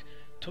something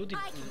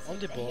on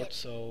the board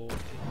so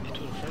it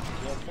will threaten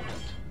your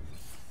opponent.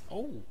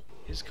 Oh,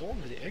 he's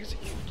going with the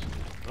Execute.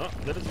 Oh,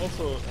 that is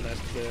also a nice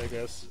play, I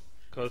guess,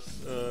 because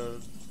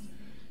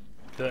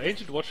the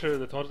Ancient Watcher,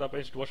 the taunted up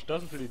Ancient Watcher,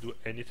 doesn't really do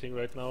anything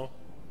right now.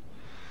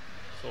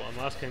 So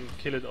Amaz can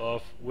kill it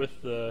off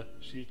with the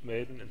Shield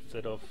Maiden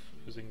instead of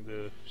using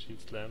the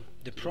Shield Slam.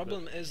 The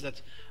problem is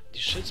that the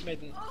Shield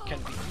Maiden can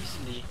be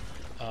easily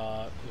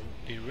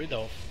be rid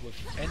of with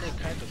any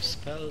kind of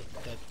spell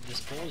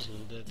disposal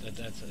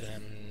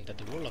that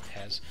the Warlock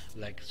has,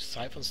 like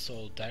Siphon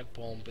Soul, Dark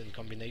Bomb in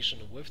combination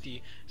with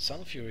the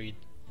Sun Fury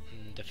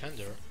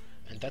Defender,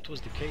 and that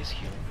was the case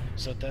here.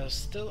 So there's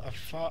still a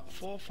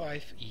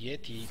 4/5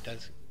 Yeti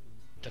that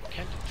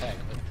can't attack,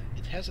 but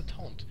it has a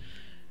taunt.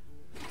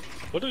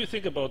 What do you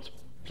think about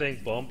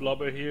playing Bomb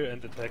Blobber here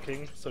and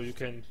attacking so you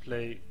can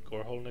play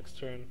Gorehole next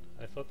turn?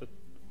 I thought that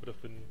Would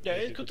have been. Yeah,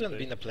 maybe a it could good have play.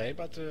 been a play,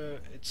 but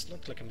it's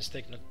not like a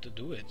mistake not to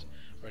do it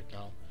right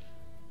now.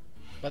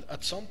 But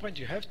at some point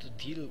you have to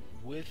deal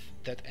with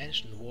that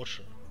Ancient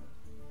Watcher.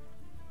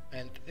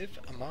 And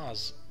if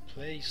Amaz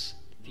plays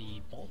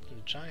the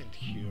Molten Giant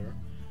here,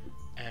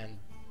 and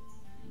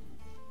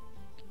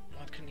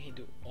what can he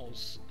do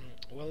also?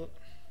 Well,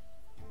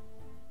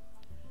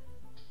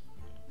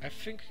 I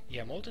think,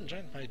 yeah, Molten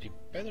Giant might be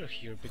better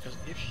here, because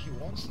if he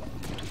wants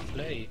to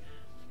play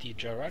the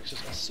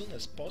Jaraxxus as soon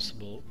as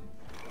possible,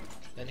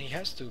 then he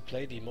has to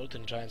play the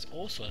Molten Giants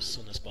also as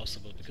soon as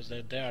possible, because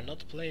they are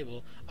not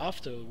playable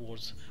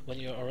afterwards when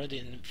you're already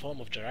in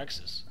form of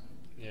Jaraxxus.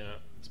 Yeah.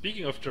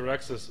 Speaking of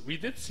Jaraxxus, we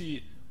did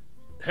see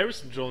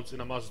Harrison Jones in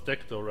Amaz's deck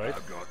though, right?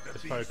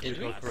 If I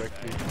recall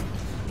correctly.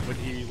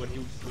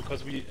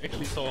 Because we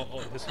actually saw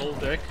his whole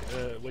deck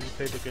when he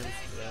played against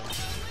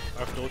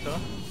Arc Dota,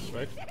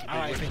 right?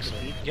 I think so.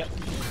 Yeah,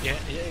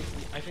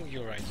 I think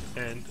you're right.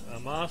 And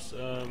Amaz,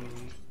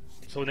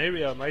 so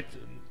Neirea might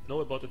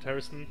know about the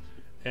Harrison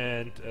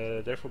and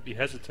therefore be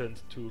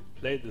hesitant to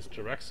play this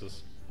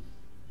Jaraxxus.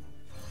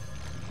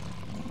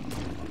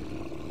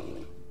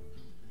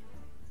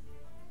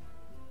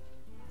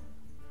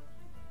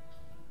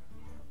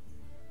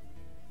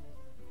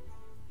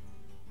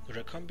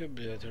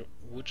 Recombobulator,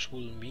 which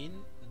will mean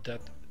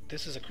that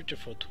this is a creature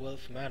for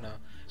 12 mana,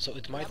 so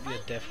it might be a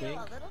Deathwing.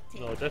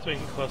 No,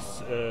 Deathwing costs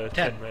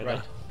 10 mana.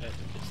 right?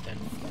 It's 10.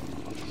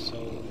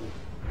 So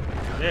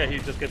yeah, he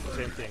just gets the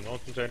same thing.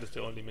 Mountain Giant is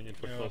the only minion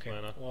for 12 okay.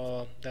 mana.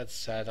 Well, that's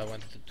sad. I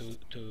wanted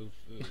to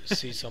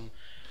see some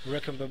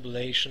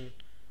Recombobulation.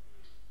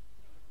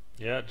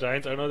 Yeah,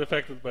 Giants are not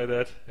affected by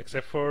that,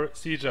 except for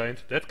Sea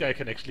Giant. That guy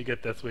can actually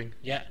get Deathwing.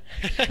 Yeah.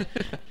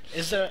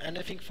 Is there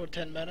anything for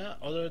 10 mana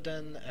other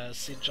than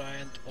Sea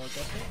Giant or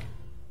Deathwing?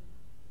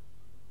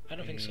 I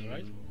don't think so,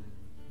 right?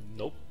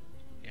 Nope,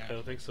 Yeah. I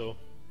don't think so.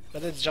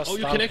 But it's just. Oh,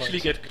 you star can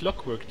actually points. get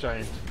Clockwork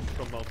Giant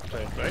from Mountain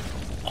Giant, right?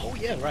 Oh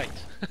yeah, right.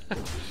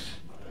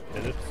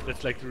 Yeah,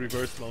 that's like the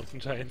reverse Mountain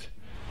Giant.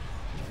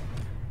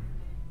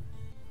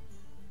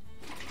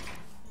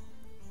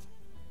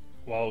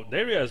 Wow,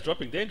 Neirea is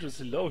dropping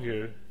dangerously low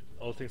here,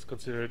 all things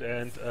considered,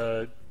 and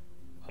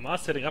Amaz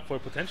setting up for a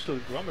potential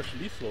Grommash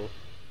lethal.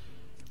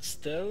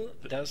 Still,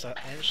 there's an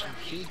ancient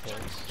heal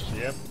bolt.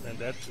 Yep, and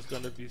that is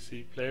gonna be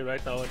the play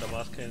right now, and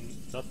Amaz can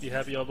not be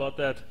happy about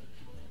that.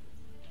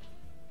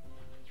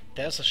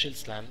 There's a shield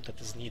slam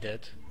that is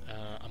needed.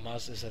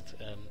 Amaz is at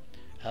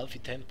healthy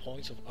 10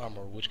 points of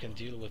armor, which can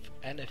deal with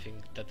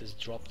anything that is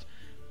dropped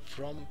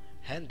from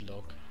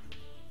Handlock,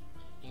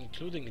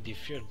 including the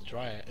feared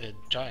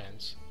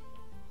giants.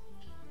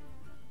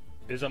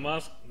 Is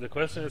Amaz, the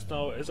question is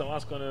now, is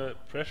Amaz gonna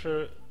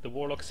pressure the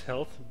Warlock's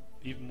health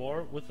even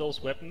more with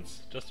those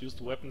weapons? Just use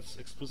the weapons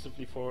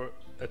exclusively for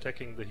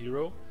attacking the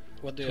hero?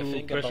 What do to you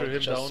think pressure about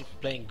him just down?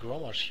 playing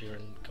Grommash here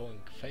and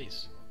going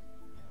face?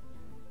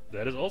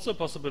 That is also a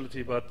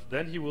possibility, but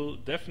then he will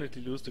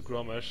definitely lose the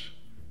Grommash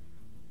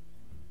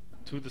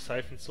to the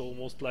Siphon Soul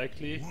most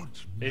likely.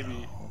 What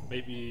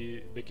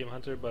Maybe Big Game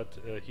Hunter, but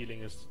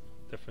healing is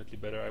definitely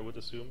better, I would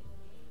assume.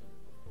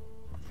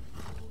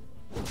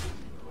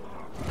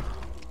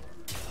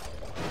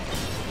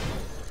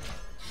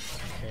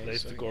 Okay,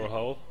 Plays so the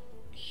Gorehowl.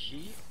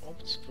 he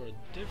opts for a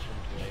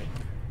different way.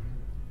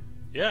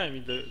 Yeah, I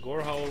mean the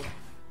Gorehowl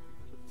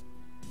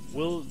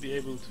will be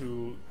able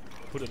to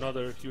put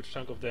another huge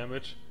chunk of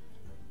damage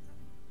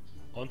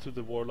onto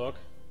the Warlock,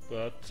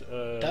 but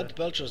That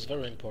Belcher is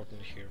very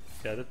important here.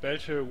 yeah, that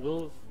Belcher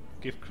will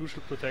give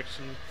crucial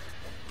protection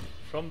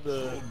from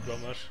the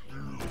Grommash.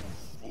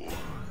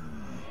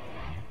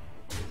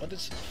 But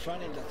it's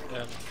funny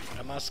that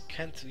Amaz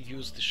can't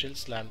use the Shield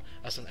Slam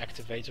as an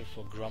activator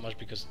for Grommash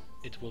because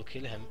it will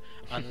kill him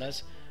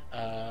unless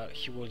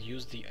he will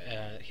use the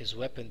his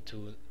weapon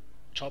to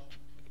chop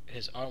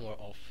his armor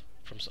off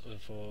from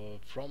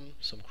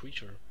some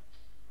creature.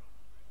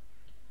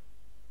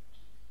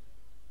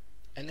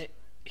 And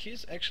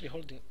he's actually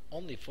holding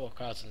only 4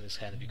 cards in his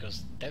hand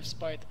because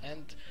Deathspite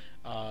and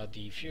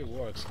the Fear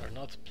Works are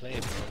not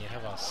playable when you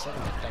have a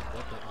 7 attack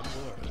weapon on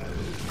board.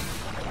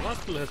 Amaz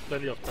still has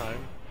plenty of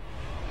time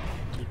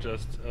to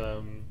just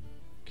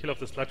kill off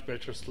the Sludge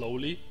Belcher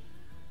slowly,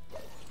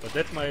 but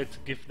that might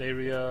give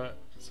Neirea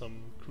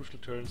some crucial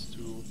turns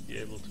to be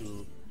able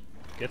to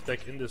get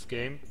back in this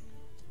game.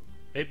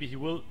 Maybe he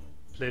will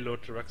play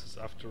Lord Jaraxxus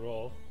after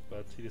all,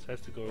 but he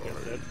decides to go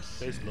against that.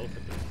 Plays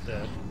Lothar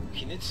instead.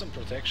 He needs some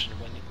protection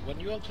when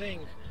you are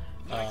playing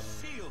the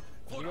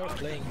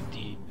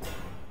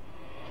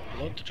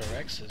Lord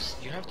Jaraxxus.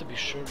 You have to be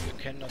sure you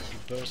cannot be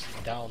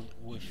bursted down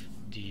with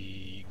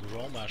the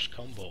Grommash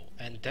combo,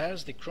 and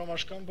there's the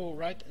Grommash combo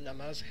right in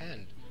Amaz's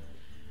hand.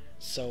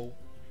 So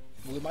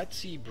we might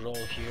see Brawl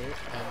here,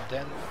 and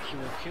then he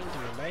will kill the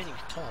remaining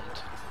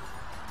taunt.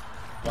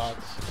 But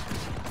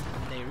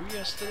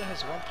Neirea still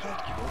has 1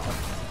 taunt kill, but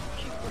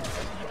he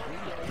doesn't have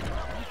really any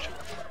creature.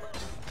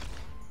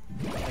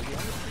 And the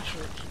only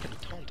creature he can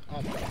taunt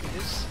up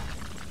is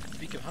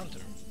Beacon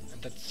Hunter, and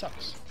that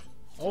sucks.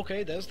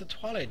 Okay, there's the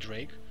Twilight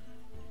Drake,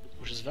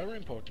 which is very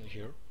important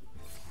here.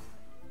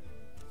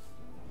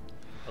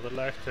 Other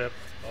life tap.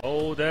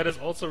 Oh, that is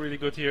also really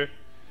good here.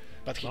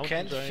 But he Mountain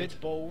can't Giant.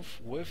 fit both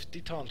with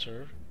the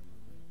Taunter.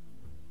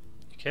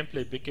 He can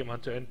play Big Game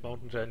Hunter and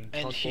Mountain Giant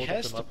And taunt he both of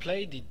has them to up.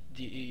 play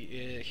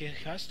he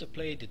has to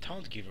play the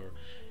Taunt Giver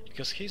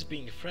because he's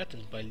being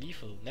threatened by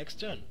lethal next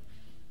turn.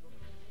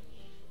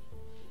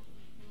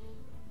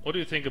 What do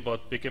you think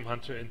about Big Game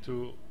Hunter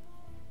into...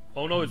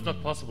 Oh no, it's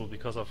not possible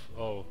because of...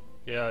 Oh,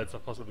 yeah, it's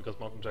not possible because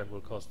Mountain Giant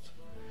will cost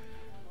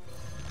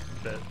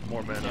that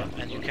more mana.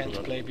 And you can't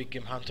play Big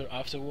Game Hunter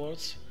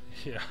afterwards.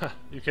 Yeah,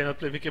 you cannot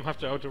play Big Game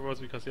Hunter afterwards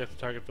because you have to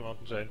target the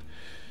Mountain Giant.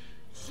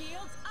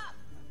 Shields up.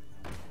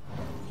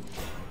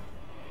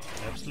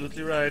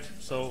 Absolutely right.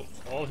 So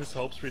all his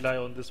hopes rely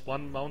on this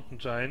one Mountain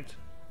Giant,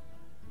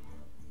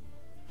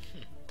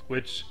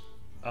 which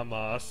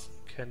Amaz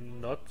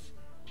can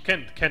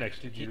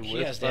actually deal He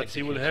with, has the but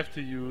he will execute. have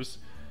to use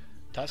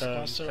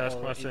Taskmaster,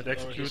 Taskmaster and or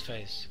execute, his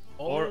face.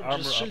 or Or armor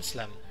just up. Shield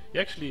Slam.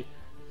 Actually,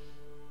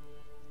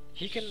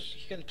 He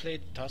can play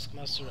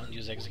Taskmaster and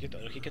use execute,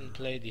 or he can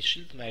play the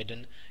Shield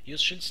Maiden, use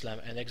Shield Slam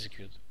and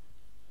execute.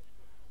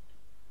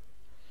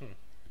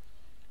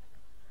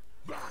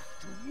 Back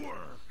to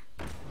work.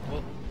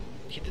 Well,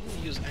 he didn't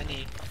use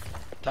any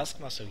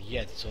Taskmaster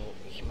yet, so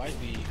he might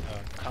be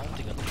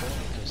counting on going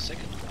to a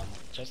second one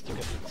just to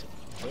get the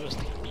first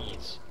he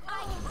needs.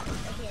 I can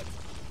see a hit.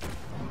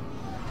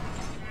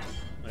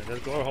 and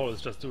that Gore Hole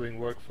is just doing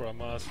work for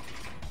Amaz,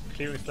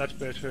 clearing Sludge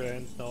Belcher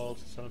and now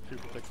also Sun Free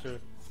Protector.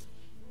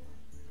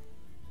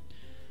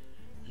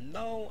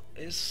 Now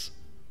is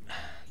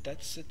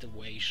that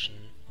situation.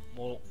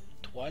 Well,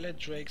 Twilight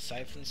Drake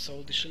Siphon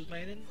Soul the Shield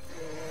Maiden?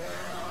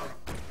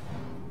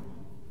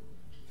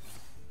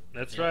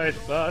 That's right,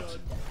 but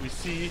we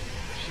see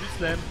Shield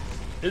Slam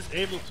is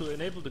able to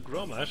enable the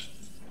Gromash,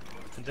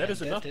 and that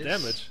is enough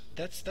damage.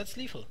 That's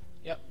lethal.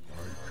 Yeah.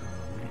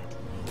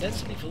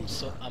 That's lethal,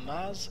 so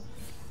Amaz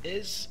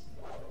is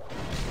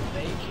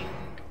backing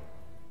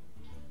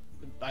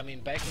up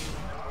 1-1.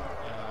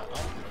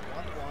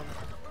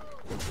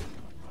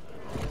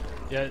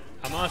 Yeah,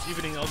 Amaz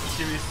evening out the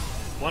series,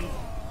 one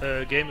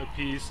game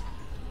apiece,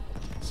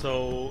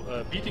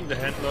 so beating the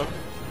handlock.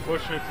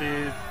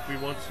 Unfortunately, we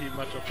won't see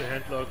much of the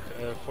handlock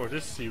for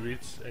this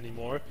series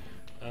anymore.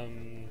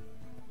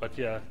 But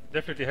yeah,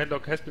 definitely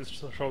handlock has been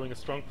showing a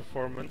strong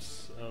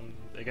performance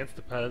against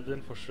the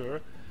Paladin for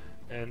sure,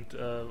 and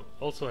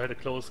also had a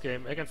close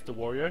game against the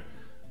Warrior.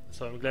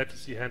 So I'm glad to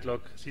see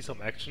handlock see some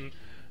action.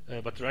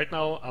 But right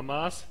now,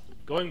 Amaz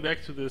going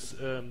back to this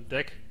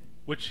deck,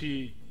 which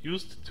he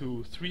used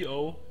to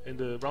 3-0 in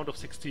the round of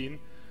 16.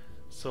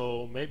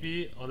 So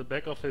maybe on the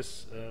back of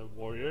his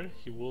Warrior,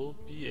 he will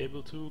be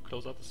able to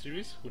close out the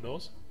series. Who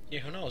knows? Yeah,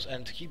 who knows?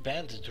 And he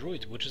banned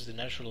Druid, which is the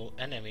natural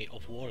enemy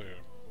of Warrior.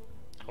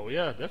 Oh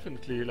yeah,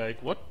 definitely.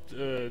 Like, what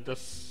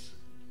does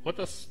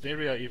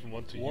Neirea even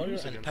want to Warrior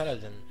use and against?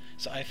 Paladin.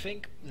 So I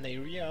think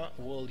Neirea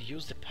will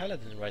use the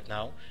Paladin right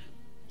now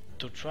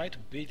to try to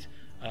beat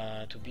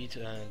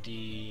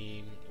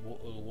the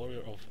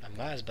Warrior of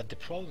Amaz. But the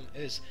problem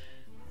is,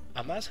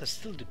 Amaz has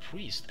still the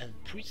Priest, and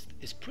Priest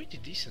is pretty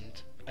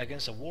decent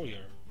against a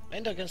Warrior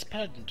and against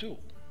Paladin too,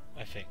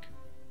 I think.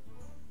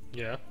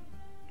 Yeah.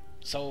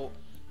 So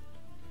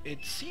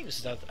it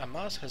seems that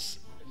Amaz has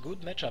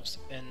good matchups,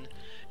 and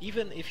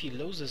even if he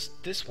loses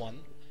this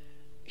one,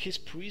 his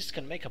Priest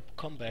can make a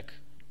comeback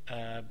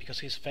because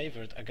he's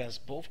favored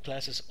against both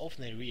classes of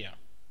Neirea.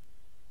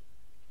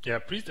 Yeah,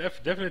 Priest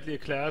F definitely a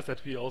class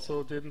that we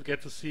also didn't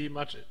get to see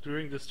much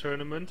during this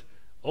tournament.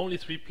 Only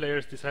 3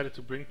 players decided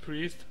to bring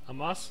Priest.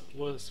 Amaz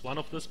was one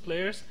of those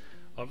players.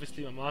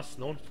 Obviously Amaz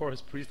known for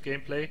his Priest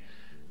gameplay,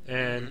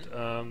 and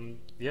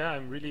yeah,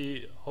 I'm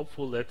really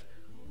hopeful that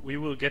we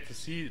will get to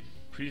see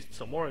Priest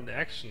some more in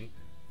action.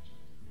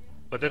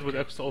 But that would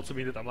also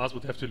mean that Amaz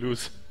would have to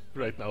lose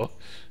right now.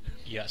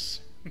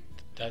 Yes,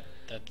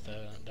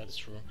 that's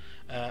true.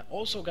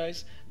 Also,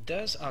 guys,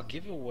 there's a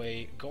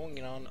giveaway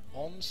going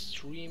on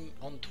stream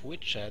on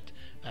Twitch chat,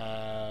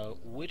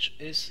 which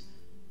is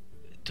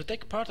to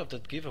take part of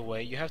that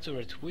giveaway. You have to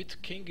retweet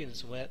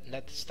Kingin's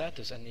net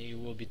status, and you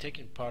will be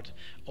taking part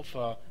of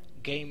a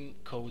game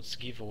codes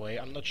giveaway.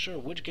 I'm not sure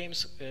which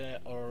games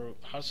or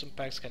Hearthstone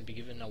packs can be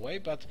given away,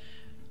 but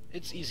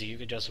it's easy. You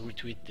can just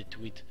retweet the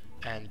tweet,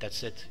 and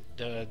that's it.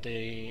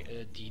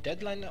 The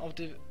deadline of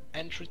the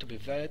entry to be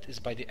valid is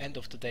by the end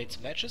of today's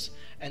matches,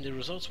 and the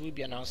results will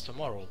be announced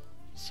tomorrow.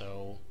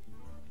 So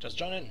just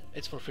join in.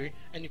 It's for free,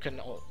 and you can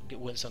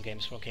win some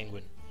games from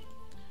Kinguin.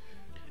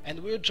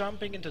 And we're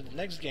jumping into the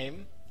next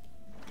game.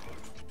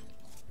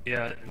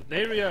 Yeah,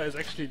 Neirea is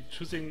actually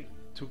choosing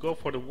to go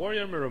for the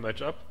Warrior Mirror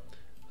matchup,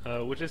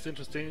 which is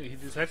interesting. He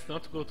decides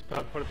not to go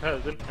for the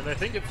Paladin, and I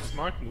think it's a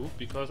smart move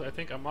because I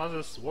think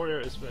Amaz's Warrior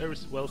is very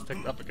well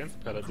stacked up against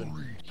the Paladin.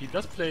 He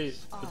does play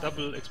the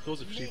double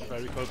explosive shield, if I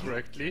recall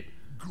correctly,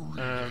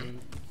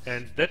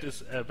 and that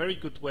is a very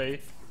good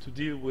way to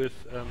deal with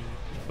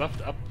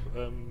buffed up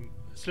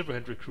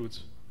Silverhand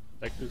recruits.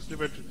 Like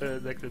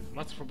the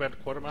Master from Band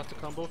Quartermaster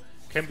combo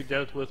can be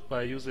dealt with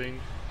by using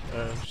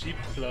Sheep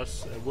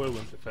plus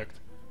Whirlwind effect.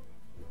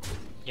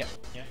 Yeah,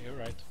 you're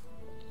right.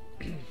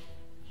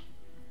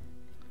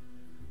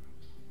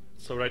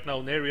 So right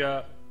now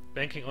Neirea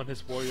banking on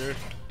his warrior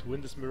to win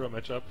this mirror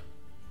matchup.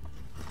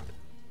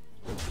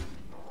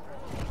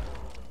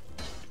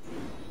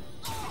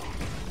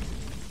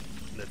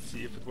 Let's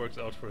see if it works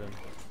out for him.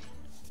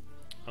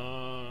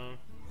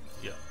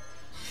 Yeah.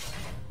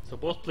 So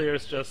both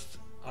players just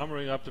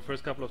armoring up the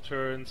first couple of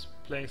turns,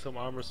 playing some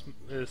armors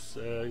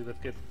that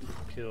get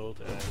killed,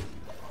 and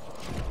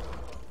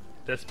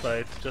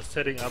despite just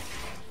setting up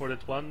for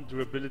that one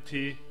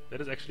durability, that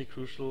is actually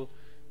crucial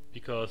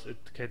because it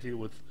can deal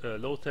with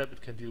low tap,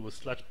 it can deal with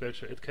sludge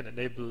belcher, it can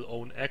enable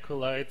own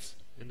acolytes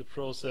in the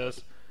process,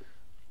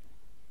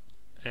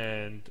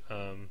 and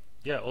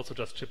yeah, also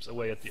just chips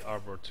away at the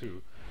armor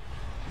too.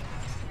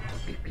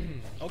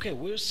 Okay,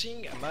 we're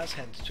seeing Amaz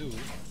hand too.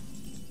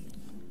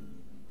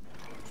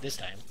 This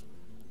time.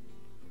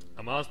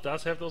 Amaz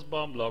does have those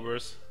bomb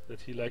blobbers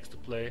that he likes to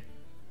play.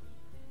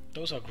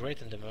 Those are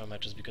great in the mirror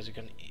matches because you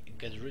can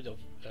get rid of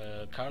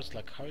cards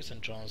like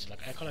Harrison Jones,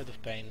 like Acolyte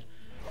of Pain,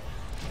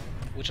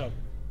 which are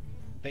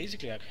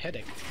basically a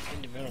headache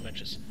in the mirror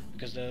matches.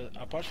 Because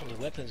apart from the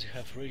weapons, you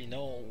have really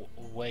no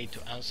way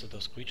to answer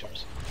those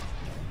creatures.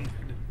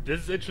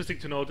 This is interesting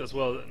to note as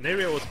well.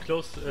 Neirea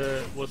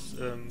was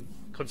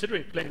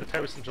considering playing the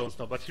Harrison Jones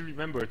now, but he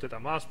remembered that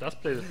Amaz does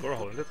play the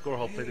Gorehole, and that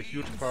Gorehole played a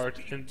huge part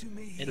in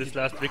this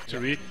last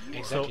victory. Yeah,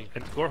 exactly. So,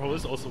 and Gorehole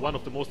is also one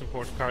of the most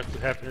important cards to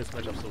have in this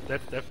matchup, so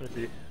that's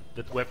definitely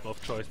the weapon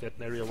of choice that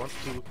Neirea wants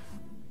to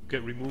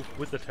get removed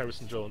with the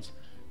Harrison Jones.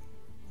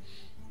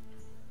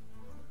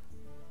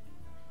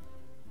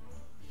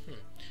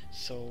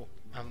 So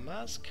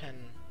Amaz can...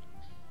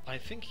 I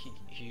think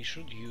he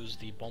should use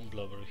the Bomb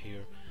Blobber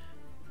here.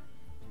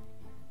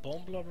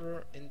 Bomb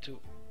Blobber into...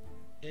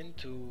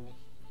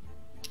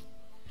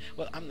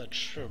 Well, I'm not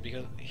sure,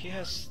 because he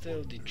has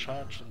still the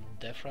charge and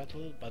Death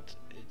Rattle, but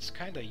it's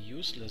kinda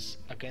useless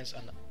against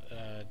an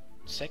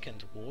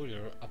second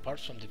warrior, apart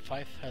from the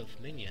 5 health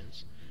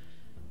minions.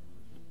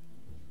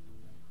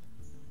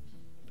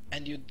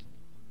 And you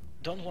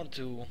don't want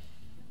to...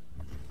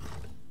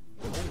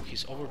 Oh,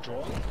 he's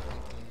overdrawing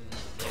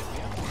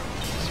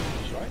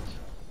Neirea. Right?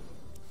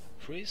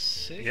 3,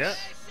 6... Yeah,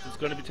 it's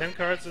gonna be 10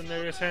 cards in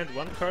Neirea's hand,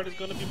 1 card is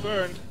gonna be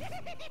burned.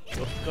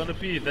 What's it gonna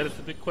be? That is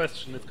the big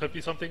question. It could be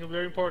something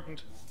very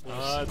important. We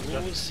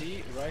will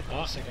see right in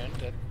a second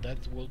that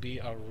will be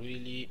a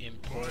really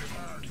important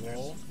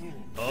draw.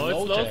 Oh,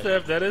 it's low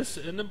tap. That is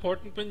an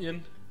important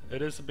minion.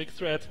 It is a big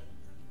threat.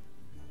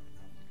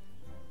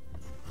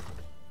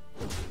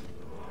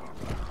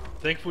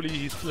 Thankfully,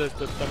 he still has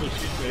the double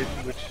shield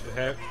maiden, which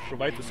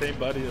provide the same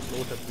body as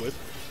low tap with,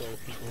 so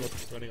he's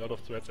not running out of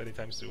threats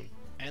anytime soon.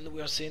 And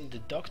we are seeing the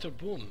Dr.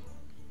 Boom,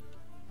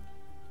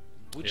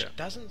 which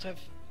doesn't have...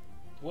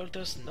 Well,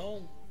 there's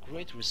no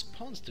great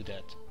response to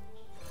that.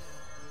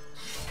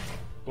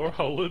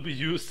 Gorehole will be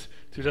used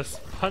to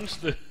just punch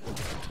the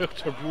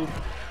Dr. Boom.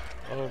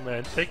 Oh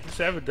man, taking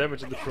 7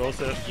 damage in the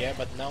process. Yeah,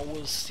 but now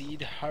we'll see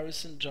the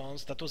Harrison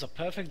Jones. That was a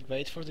perfect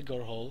bait for the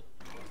Gorehole.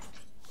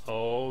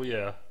 Oh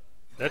yeah.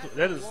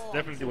 That is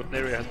definitely what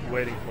Neirea has been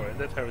waiting for, and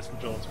that Harrison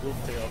Jones will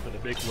pay off in a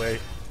big way.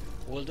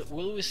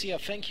 Will we see a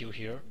thank you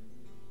here?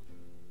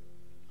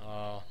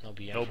 No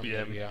BM. No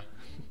BM. Neirea.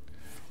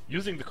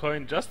 Using the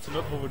coin just to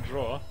not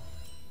overdraw.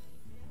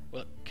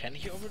 Well, can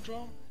he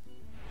overdraw?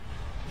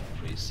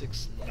 3,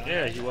 6, 9.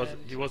 Yeah,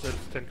 he was at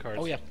 10 cards.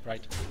 Oh yeah,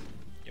 right.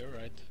 You're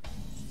right.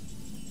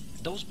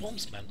 Those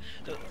bombs, man,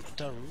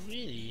 they're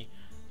really,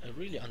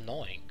 really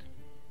annoying.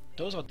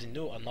 Those are the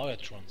new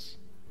Annoyatrons.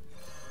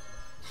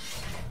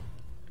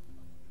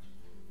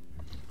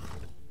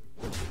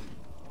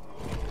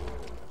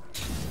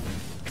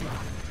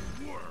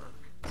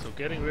 So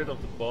getting rid of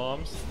the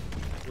bombs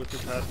with the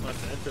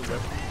Taskmaster and the weapon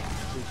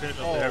to finish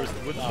off the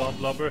Harrison with the bomb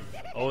blobber.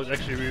 Oh, it's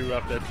actually really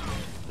rough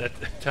that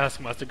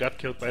Taskmaster got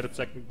killed by the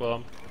second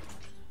bomb.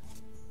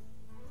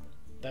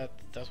 That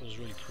was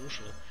really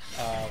crucial.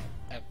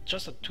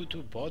 Just a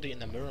 2-2 body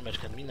in a mirror match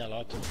can mean a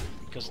lot,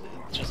 because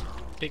it just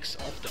picks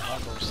off the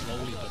armor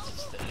slowly,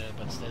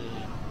 but still.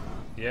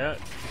 Yeah,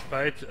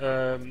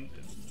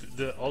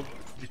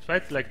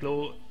 despite like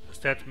low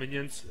stat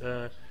minions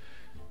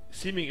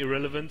seeming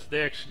irrelevant,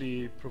 they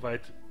actually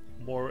provide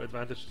more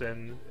advantage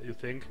than you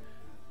think.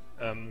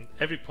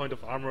 Every point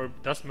of armor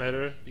does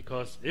matter,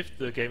 because if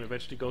the game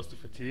eventually goes to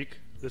fatigue,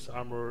 this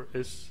armor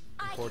is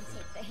important.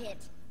 I can take the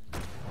hit.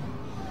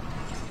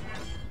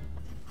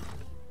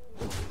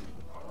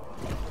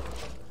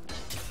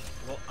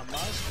 Well,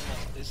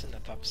 Amaz is in a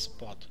tough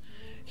spot.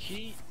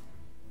 He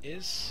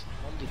is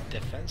on the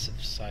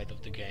defensive side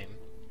of the game,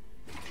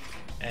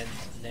 and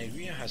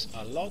Neirea has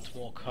a lot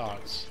more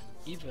cards,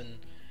 even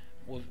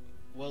with...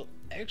 Well,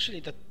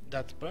 actually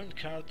that burned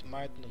card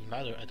might not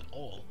matter at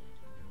all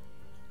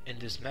in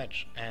this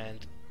match,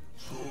 and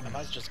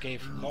Amaz just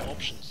gave more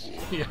options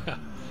Yeah.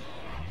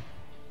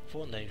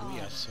 for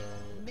Neirea, so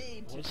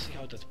we'll see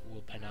how that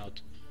will pan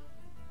out.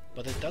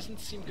 But it doesn't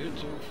seem good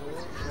for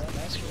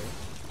Amaz here.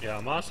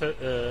 Yeah,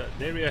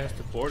 Neirea has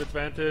the board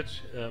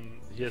advantage.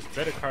 He has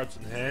better cards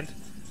in hand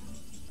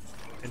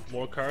and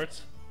more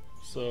cards,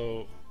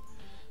 so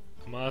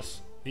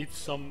Amaz needs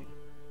some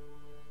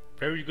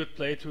very good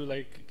play to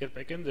like get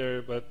back in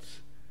there, but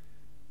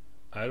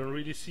I don't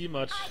really see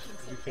much, I to can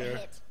be take the fair.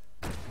 hit.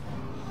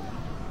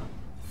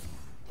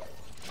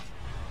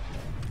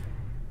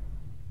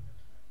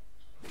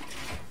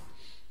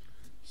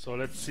 So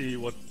let's see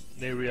what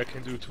Neirea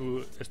can do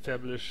to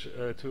establish,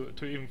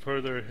 to even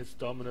further his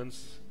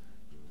dominance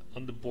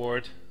on the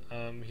board.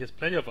 He has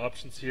plenty of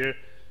options here.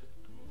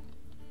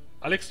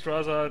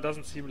 Alexstrasza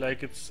doesn't seem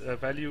like it's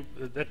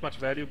that much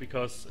value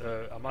because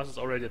Amaz is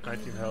already at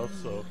 19 health,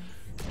 so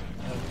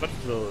but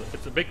still,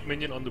 it's a big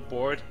minion on the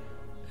board,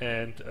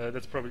 and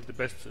that's probably the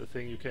best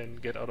thing you can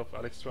get out of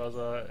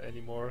Alexstrasza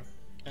anymore.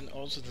 And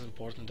also it's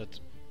important that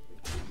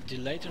the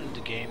later in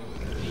the game,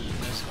 the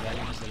less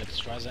value has the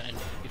Alexstrasza, and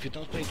if you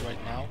don't play it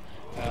right now,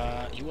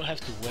 you will have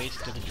to wait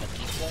till the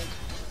fatigue point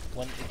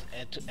when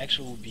it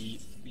actually will be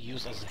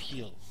used as a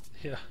heal.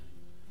 Yeah.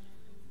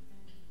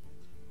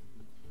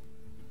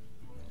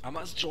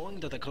 Amaz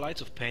drawing the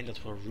Acolytes of Pain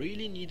that were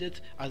really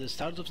needed at the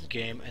start of the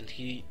game, and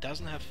he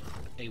doesn't have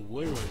a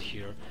whirlwind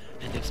here,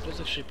 and the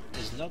explosive ship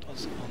is not on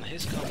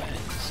his command,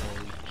 so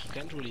he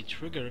can't really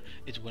trigger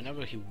it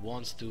whenever he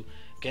wants to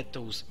get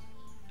those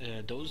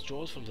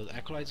draws from the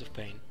Acolytes of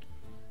Pain.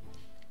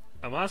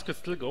 Amaz could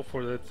still go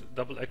for that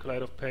double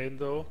Acolyte of Pain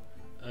though,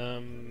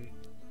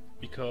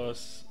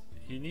 because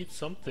he needs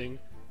something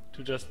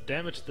to just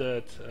damage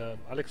that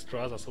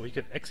Alexstrasza so he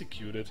can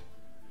execute it.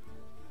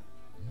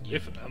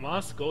 If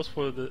Amaz goes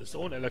for his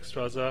own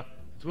Alexstrasza,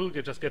 it will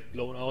just get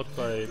blown out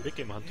by Big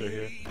Game Hunter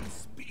here.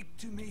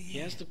 He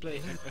has to play,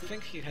 I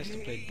think he has to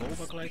play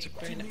both Acolytes of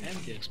Pain and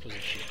the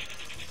explosive ship.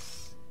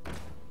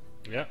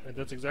 Yeah, and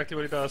that's exactly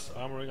what he does,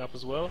 armoring up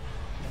as well.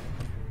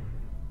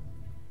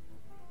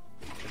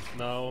 And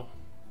now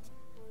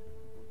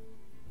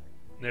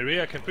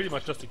Neirea can pretty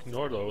much just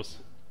ignore those,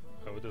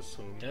 I would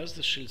assume. There's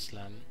the Shield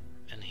Slam,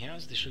 and he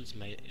has the Shields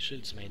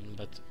Maiden,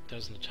 but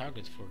there's no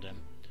target for them.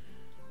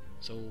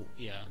 So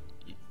yeah,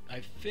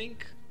 I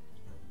think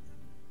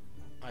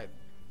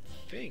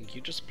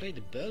you just play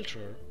the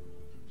Belcher.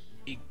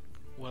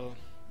 Well,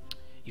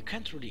 you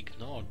can't really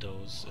ignore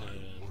those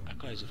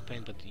Acolytes of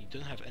Pain, but you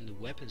don't have any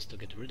weapons to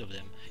get rid of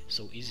them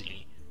so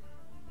easily.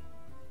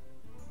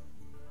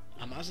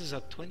 Amaz is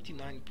at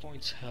 29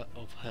 points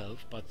of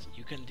health, but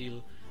you can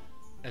deal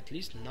at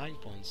least 9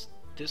 points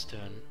this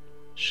turn.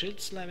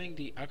 Shield slamming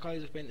the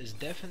Acolytes of Pain is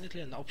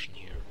definitely an option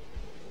here.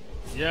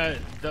 Yeah,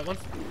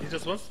 he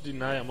just wants to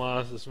deny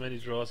Amaz as many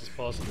draws as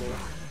possible.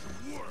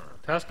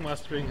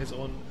 Taskmastering his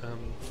own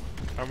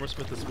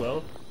Armorsmith as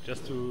well,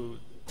 just to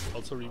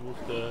also remove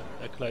the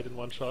Acolyte in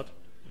one shot.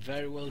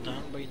 Very well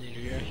done by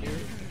Neirea here.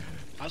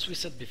 As we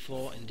said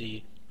before in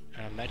the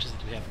matches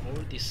that we have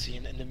already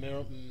seen, in the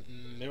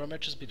mirror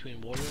matches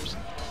between warriors,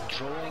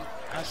 drawing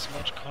as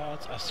much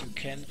cards as you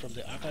can from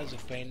the Acolytes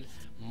of Pain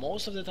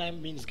most of the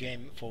time means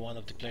game for one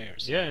of the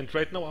players. Yeah, and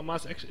right now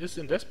Amaz actually is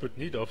in desperate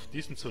need of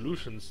decent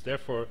solutions,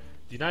 therefore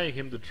denying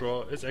him the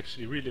draw is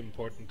actually really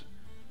important.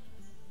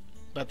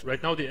 But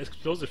right now the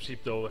explosive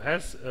sheep though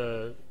has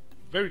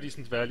very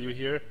decent value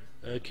here,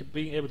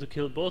 being able to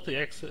kill both the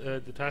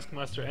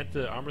Taskmaster and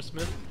the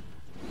Armorsmith,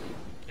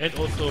 and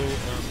also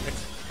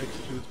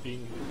execute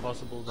being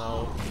possible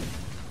now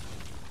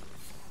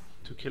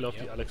to kill off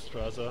the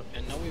Alexstrasza.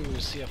 And now we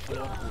will see a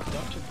follow-up with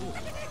Dr. Boom,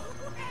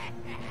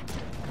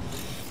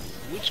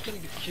 which can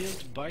be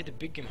killed by the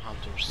Big Game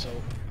Hunter. So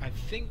I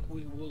think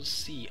we will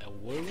see a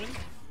Whirlwind,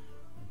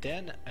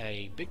 then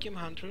a Big Game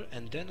Hunter,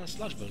 and then a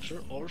Slash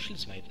Belcher or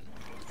Shields Maiden.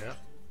 Yeah.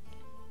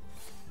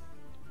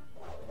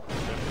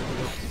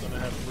 Definitely what's gonna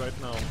happen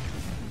right now.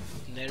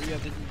 Neirea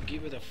didn't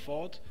give it a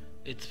thought,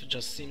 it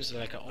just seems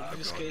like an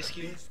obvious case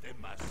here.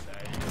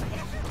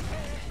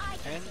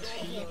 And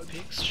he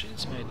picks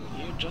Shields Maiden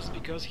here just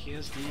because he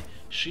has the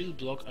shield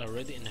block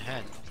already in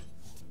hand,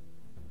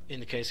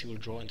 in case he will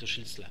draw into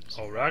Shield Slams.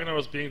 Oh, Ragnar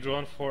was being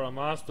drawn for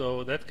Amaz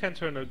though, that can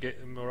turn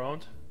him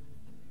around,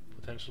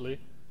 potentially.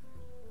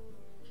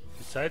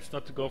 Decides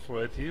not to go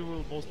for it, he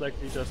will most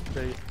likely just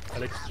play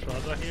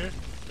Alexstrasza here.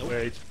 Nope.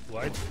 Wait,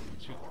 what?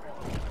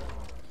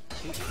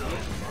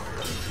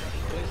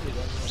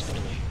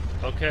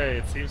 Okay,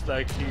 it seems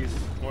like he's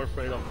more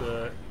afraid of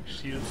the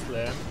Shield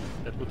Slam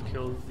that would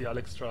kill the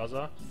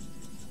Alexstrasza.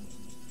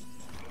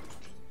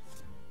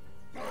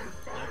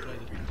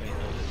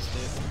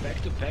 It's the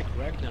back-to-back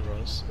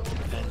Ragnaros,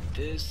 and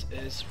this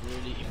is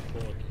really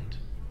important.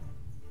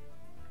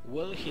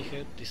 Will he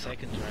hit the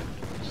second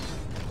Ragnaros?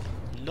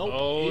 Nope,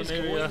 Oh, he's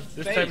Neirea, going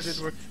this face. time it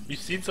didn't work. We've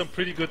seen some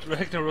pretty good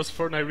Ragnaros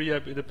for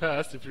Neirea in the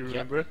past, if you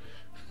remember.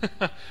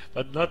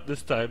 But not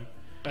this time.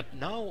 But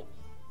now,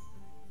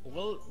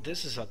 well,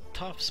 this is a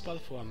tough spot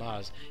for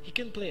Amaz. He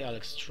can play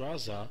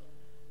Alexstrasza,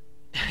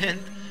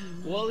 and,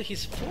 well,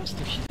 he's forced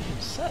to hit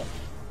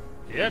himself.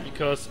 Yeah,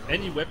 because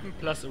any weapon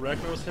plus a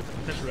Ragnaros hit,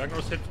 potential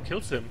Ragnaros hit,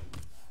 kills him.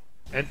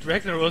 And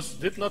Ragnaros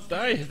did not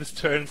die this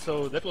turn,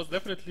 so that was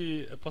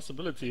definitely a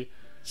possibility.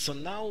 So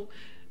now,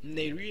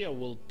 Neirea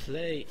will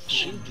play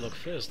Shield Block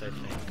first, I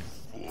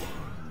think.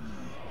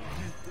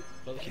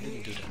 Well, he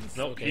didn't do that.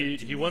 No, okay.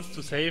 he wants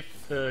to save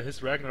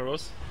his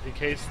Ragnaros in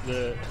case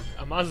the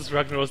Amaz's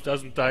Ragnaros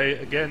doesn't die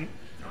again.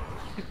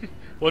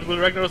 What will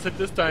Ragnaros hit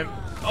this time?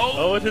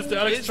 Oh, it hits the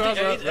Alex It's the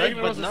Strasser. 8-8,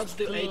 Ragnaros but is not the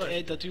still 8-8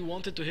 alive. that you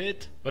wanted to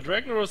hit. But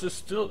Ragnaros is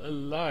still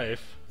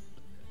alive.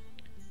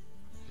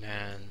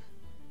 Man,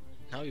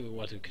 now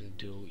what you can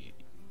do.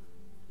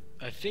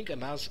 I think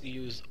Amaz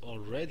used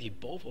already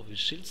both of his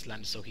shield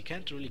slams, so he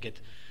can't really get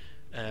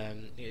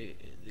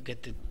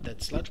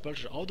that sludge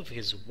belcher out of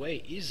his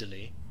way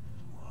easily.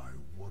 I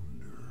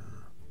wonder.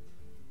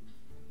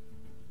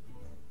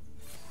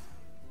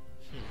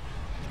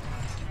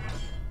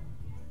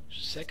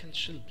 Second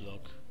shield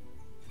block.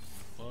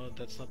 Well,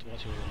 that's not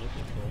what you were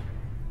looking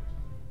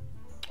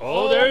for.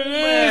 Oh, there it is!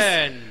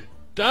 Man!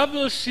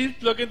 Double shield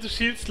block into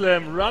shield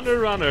slam. Runner,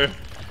 runner.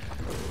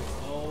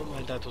 Oh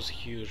man, that was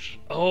huge.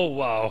 Oh,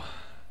 wow.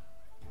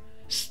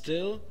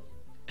 Still,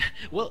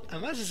 well,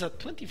 Amaz is at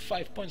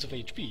 25 points of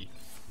HP.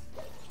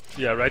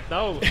 Yeah, right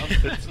now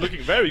it's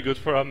looking very good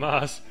for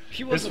Amaz.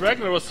 He was His at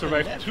Ragnaros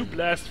survived 11. 2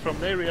 blasts from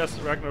Neirea's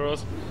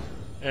Ragnaros.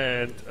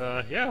 And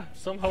yeah,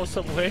 somehow,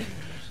 someway,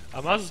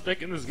 Amaz is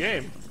back in this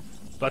game.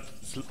 But,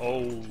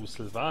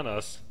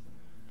 Sylvanas.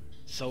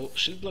 So,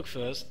 shield block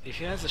first. If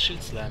he has a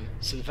shield slam,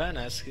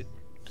 Sylvanas...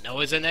 No,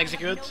 it's an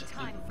execute.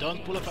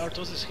 Don't pull off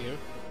Artosis here.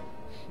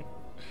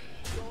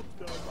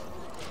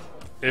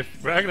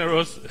 If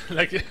Ragnaros,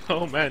 like,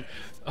 oh man.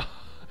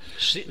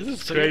 This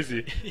is So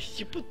crazy.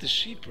 You put the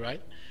sheep,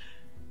 right?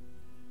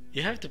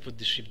 You have to put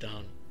the sheep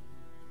down.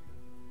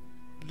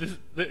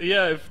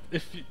 Yeah,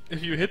 if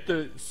you hit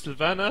the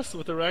Sylvanas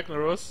with the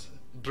Ragnaros,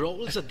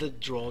 Brawl is a dead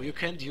draw. You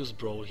can't use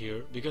Brawl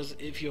here, because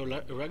if your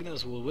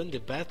Ragnaros will win the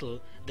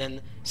battle,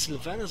 then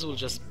Sylvanas will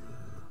just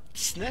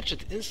snatch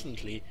it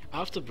instantly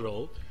after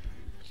Brawl.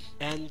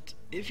 And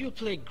if you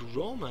play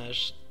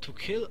Gromash to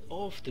kill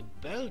off the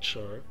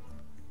Belcher,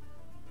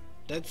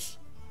 that's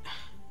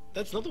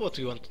not what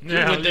we want to do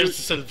when there's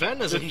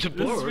Sylvanas on the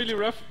board. This is really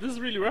rough. This is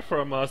really rough for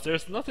Amaz.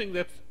 There's nothing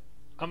that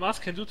Amaz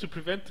can do to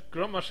prevent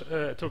Gromash,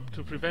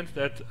 to prevent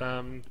that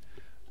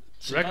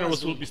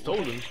Ragnaros will be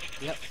stolen.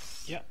 Yeah,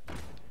 yeah.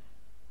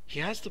 He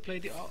has to play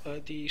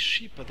the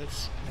sheep, but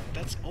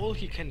that's all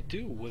he can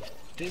do with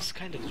this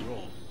kind of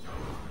draw.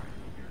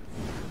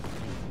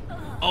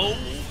 Oh!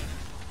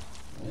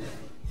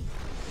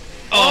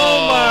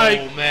 Oh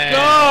my man.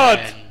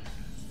 god!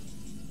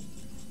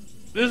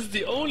 This is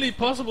the only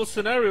possible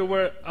scenario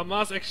where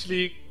Amaz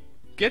actually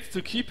gets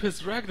to keep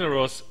his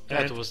Ragnaros.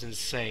 That and was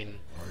insane.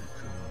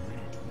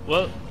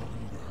 well,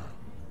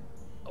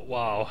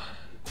 wow.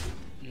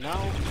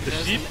 Now The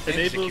there's sheep an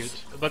enables,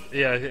 execute. but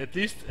yeah, at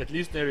least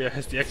Neirea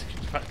has the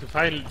execute to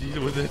finally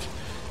deal with it.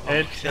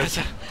 And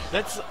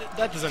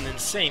That is an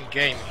insane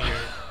game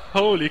here.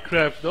 holy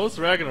crap, those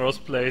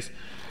Ragnaros plays.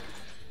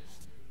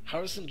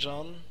 Harrison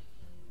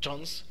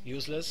John's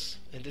useless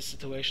in this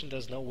situation.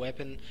 There's no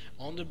weapon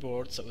on the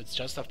board, so it's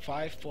just a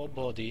 5-4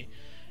 body.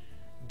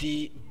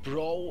 The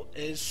bro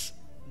is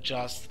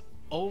just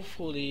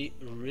awfully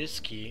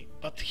risky,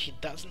 but he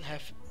doesn't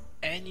have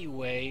any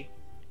way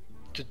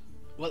to.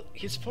 Well,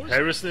 he's forced.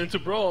 Harrison into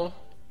Brawl.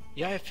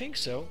 Yeah, I think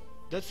so.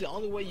 That's the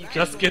only way you can.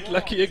 Just get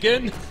lucky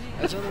again.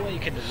 That's the only way you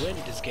can win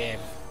this game.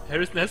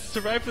 Harrison has to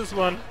survive this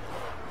one.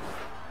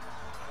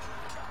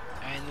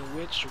 And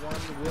which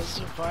one will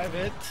survive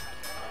it?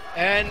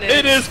 And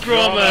It it's is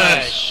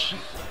Gromash!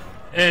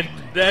 And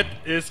that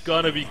is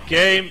gonna be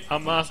game.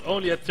 Amaz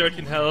only at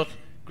 13 health.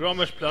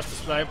 Gromash plus the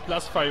slime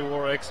plus Fire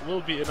War X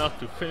will be enough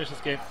to finish this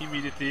game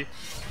immediately.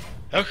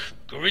 Ugh,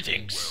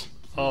 greetings.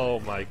 Oh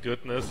my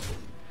goodness.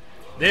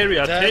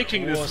 Neirea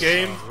taking this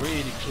game. A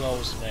really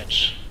close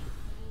match.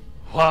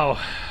 Wow.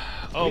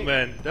 Oh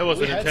man, that was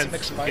We an had some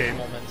intense exciting game.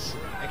 moments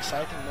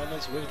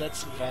with that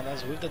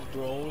Sylvanas, with that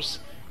Bros.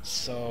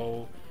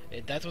 So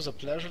that was a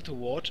pleasure to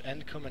watch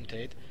and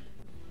commentate.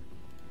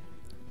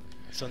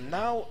 So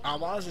now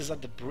Amaz is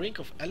at the brink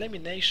of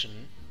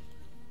elimination.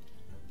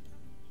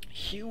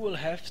 He will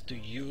have to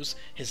use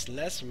his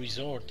last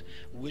resort,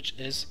 which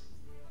is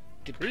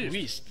the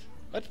priest.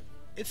 But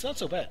it's not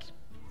so bad.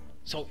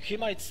 So he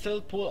might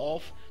still pull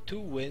off 2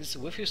 wins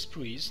with his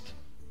priest.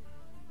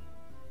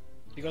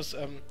 Because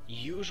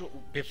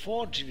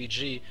before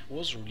GVG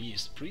was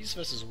released, Priest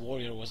vs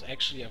Warrior was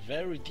actually a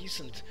very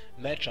decent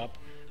matchup,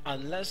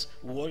 unless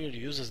Warrior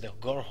uses the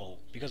Gorehole,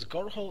 because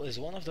Gorehole is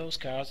one of those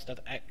cards that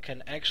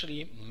can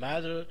actually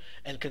matter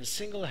and can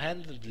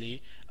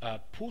single-handedly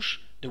push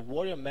the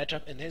Warrior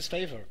matchup in his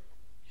favor.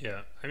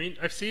 Yeah, I mean,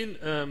 I've seen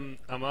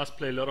Amaz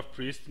play a lot of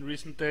Priest in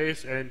recent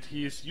days, and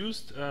he's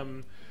used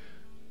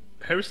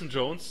Harrison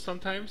Jones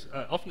sometimes.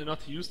 Often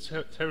enough, he used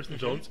Harrison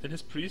Jones in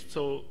his Priest,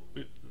 so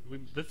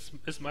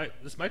this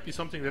might be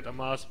something that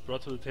Amaz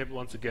brought to the table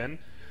once again.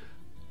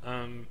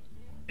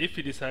 If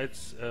he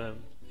decides,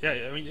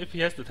 yeah, I mean, if he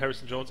has that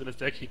Harrison Jones in his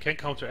deck, he can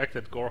counteract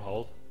that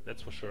Gorehowl,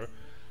 that's for sure.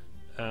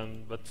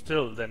 But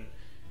still,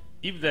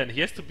 even then, he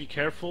has to be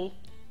careful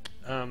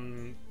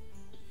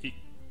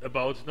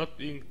about not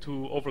being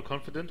too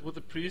overconfident with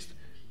the Priest,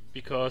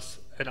 because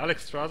an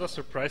Alex Strasser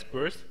surprise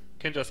burst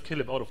can just kill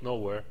him out of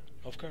nowhere.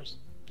 Of course,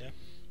 yeah,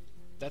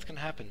 that can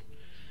happen.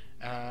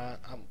 I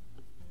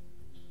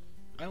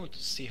want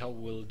to see how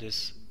will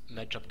this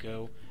matchup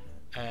go,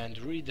 and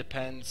really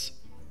depends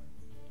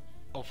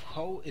of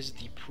how is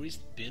the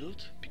priest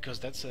built, because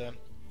that's a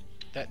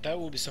there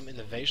will be some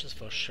innovations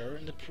for sure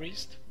in the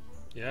priest.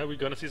 Yeah, we're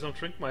gonna see some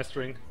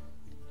Shrinkmeistering.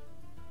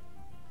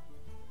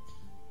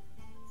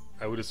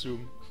 I would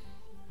assume.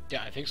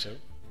 Yeah, I think so.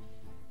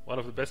 One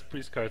of the best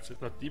priest cards,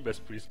 if not the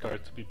best priest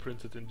card, to be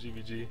printed in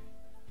GVG.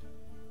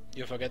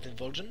 You're forgetting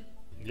Vol'jin?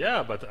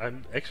 Yeah, but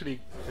I'm actually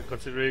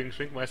considering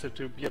Shrinkmeister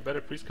to be a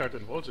better priest card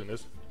than Vol'jin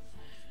is.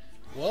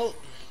 Well,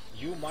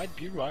 you might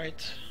be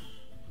right.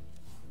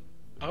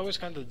 I was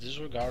kind of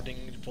disregarding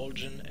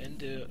Vol'jin in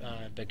the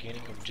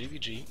beginning of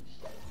GVG.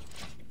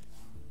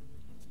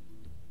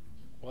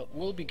 Well,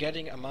 we'll be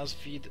getting a Amaz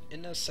feed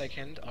in a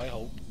second, I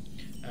hope.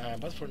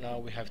 But for now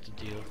we have to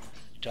deal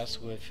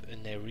just with a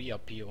Neirea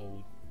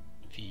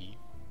POV.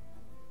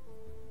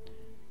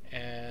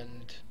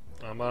 And...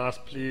 Amaz,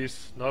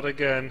 please, not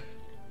again.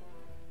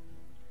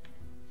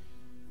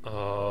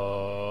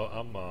 Oh,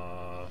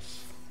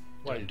 Amaz.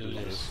 Why Don't you do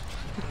do this.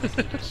 this?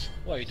 Don't do this.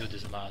 Why you do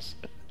this, Amaz?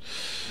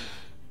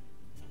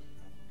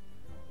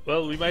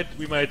 Well, we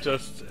might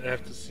just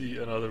have to see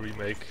another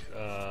remake.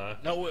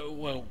 No,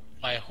 well,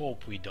 I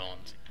hope we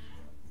don't.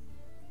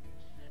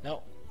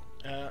 Now,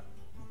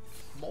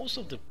 most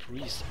of the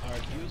priests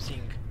are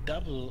using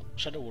double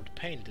Shadowward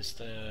Pain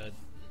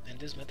in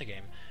this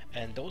metagame,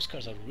 and those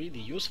cards are really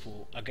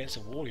useful against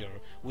a warrior,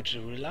 which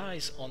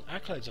relies on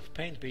Acolytes of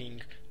Pain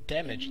being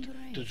damaged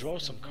to draw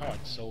some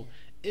cards. So,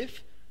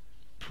 if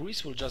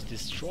priests will just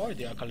destroy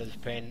the Acolyte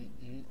of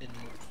Pain,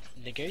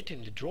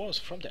 negating the draws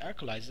from the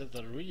Acolytes, that's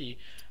a really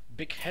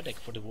big headache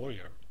for the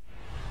warrior.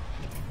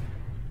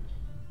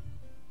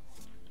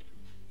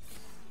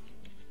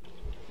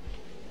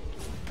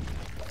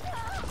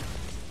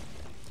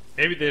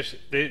 Maybe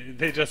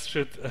they just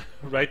should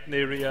write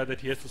Neirea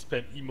that he has to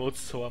spam emotes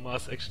so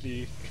Amaz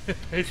actually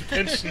pays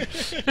attention.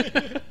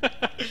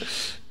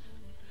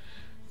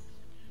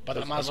 But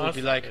Amaz will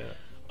be like,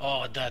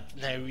 oh, that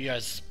Neirea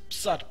is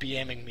start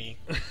PMing me.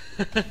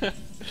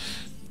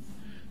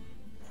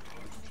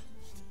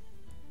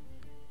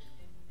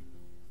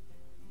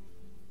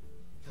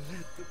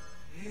 Let the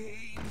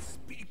pain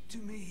speak to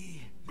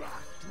me. Back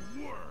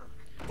to work.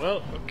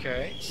 Well,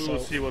 Okay, we will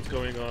see what's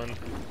going on.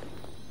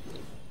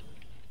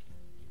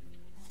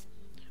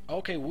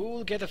 Okay, we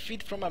will get a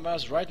feed from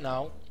Amaz right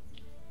now.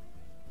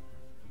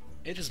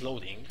 It is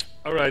loading.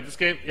 Alright, this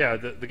game, yeah,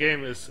 the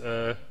game is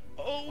Oh,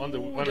 on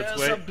its there's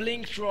way. a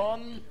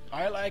Blingtron.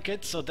 I like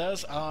it. So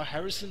there's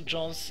Harrison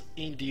Jones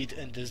indeed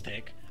in this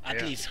deck. At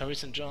Yeah. least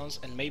Harrison Jones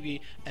and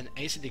maybe an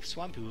Acidic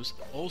Swampus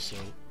also.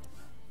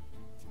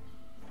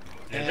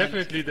 And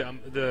definitely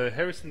the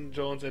Harrison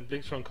Jones and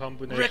Blingtron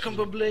combination.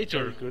 Recombobulator.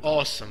 very good.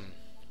 Awesome.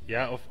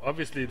 Yeah,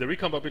 obviously the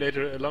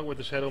Recombobulator along with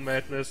the Shadow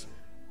Madness.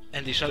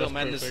 And the Shadow Just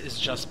Madness perfect. is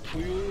just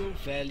pure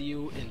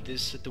value in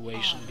this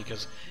situation,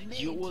 because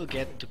you will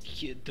get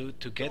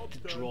to get the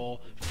draw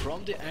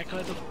from the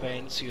Acolyte of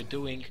Pain, so you're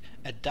doing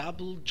a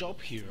double job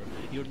here.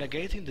 You're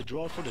negating the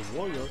draw for the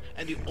warrior,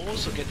 and you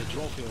also get the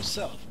draw for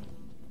yourself.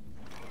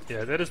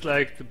 Yeah, that is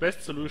like the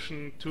best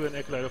solution to an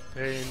Acolyte of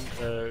Pain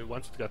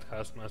once it got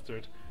cast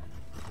mastered.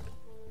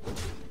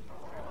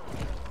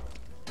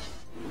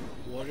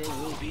 Warrior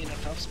will be in a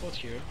tough spot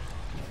here.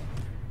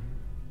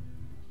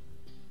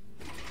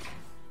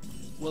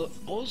 Well,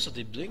 also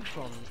the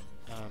Blingtron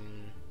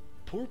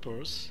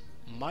purpose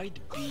might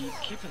be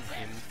keeping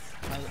him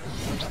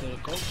towards the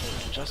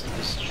console just to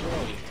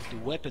destroy the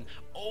weapon.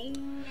 Oh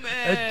man!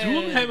 A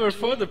Doomhammer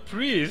for the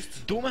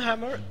priest!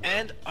 Doomhammer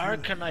and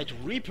Arcanite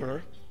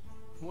Reaper.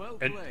 Well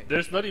And played.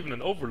 there's not even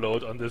an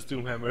overload on this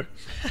Doomhammer.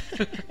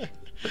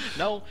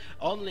 No,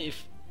 only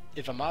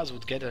if Amaz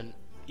would get an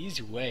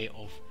easy way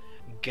of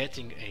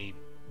getting a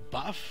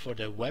buff for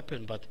the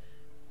weapon, but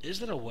is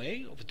there a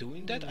way of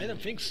doing that? I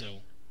don't think so.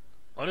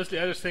 Honestly,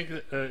 I just think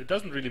it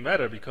doesn't really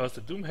matter because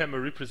the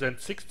Doomhammer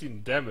represents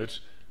 16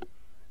 damage.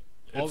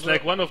 It's Although-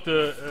 like one of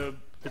the,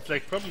 it's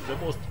like probably the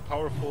most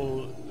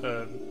powerful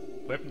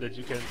weapon that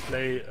you can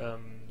play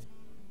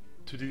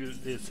to deal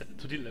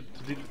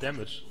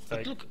damage. But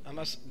Like, look,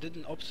 Amaz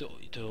didn't opt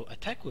to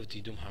attack with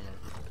the Doomhammer.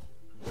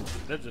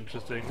 that's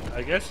interesting.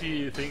 I guess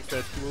he thinks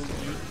that he will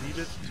need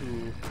it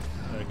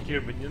to clear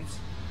minions,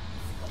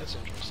 That's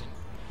interesting.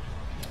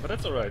 but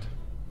that's alright.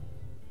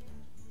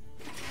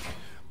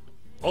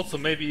 Also,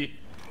 maybe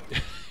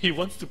he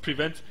wants to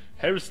prevent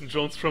Harrison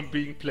Jones from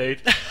being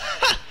played.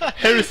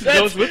 Harrison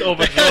Jones with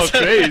overdraw, That's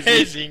crazy.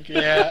 amazing,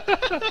 yeah.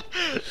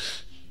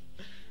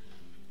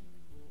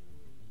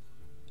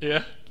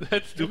 Yeah,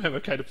 let's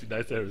Doomhammer kind of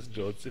denies Harrison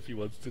Jones if he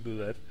wants to do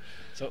that.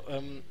 So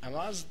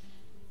Amaz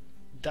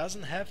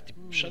doesn't have the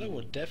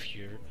Shadowward Death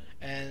here,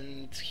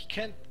 and he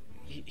can't.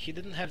 He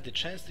didn't have the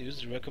chance to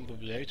use the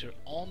Recombobulator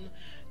on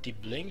the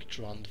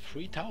Blingtron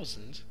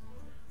 3000.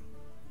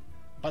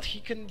 But he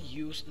can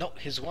use... No,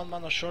 he's 1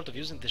 mana short of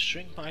using the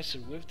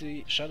Shrinkmeister with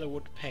the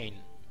Shadowward Pain.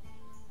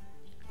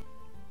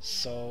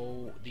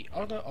 So the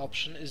other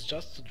option is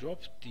just to drop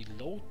the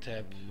low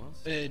tap,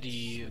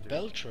 the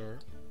Belcher,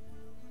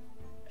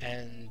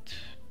 and...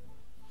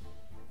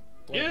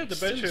 Well, Yeah, the it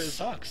still Belcher is...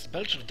 sucks.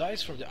 Belcher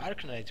dies from the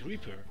Arcanite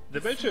Reaper. The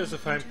Belcher is a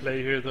fine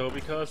play here though,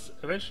 because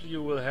eventually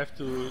you will have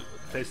to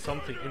place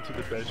something into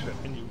the Belcher,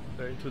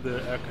 into the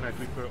Arcanite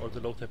Reaper or the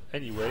low tap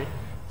anyway,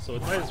 so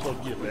it might as well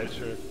be a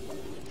Belcher.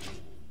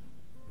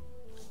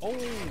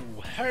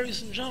 Oh,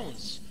 Harrison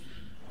Jones!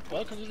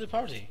 Welcome to the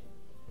party.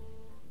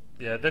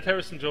 Yeah, that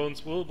Harrison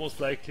Jones will most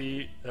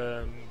likely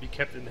be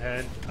kept in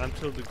hand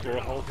until the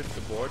Gorehall hits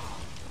the board,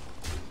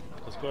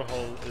 because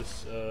Gorehall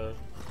is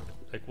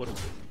like what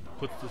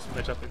puts this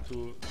matchup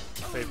into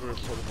favor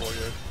for the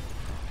Warrior.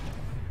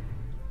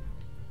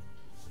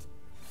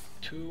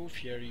 2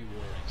 Fury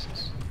War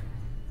Axes.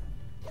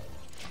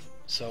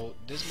 So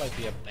this might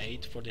be a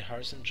bait for the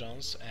Harrison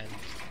Jones, and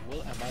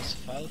will Amaz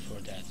fall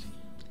for that?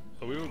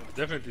 We will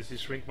definitely see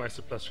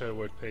Shrinkmeister plus Shadow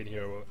Word Pain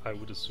here, I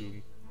would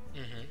assume.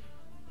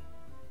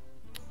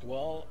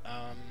 Well,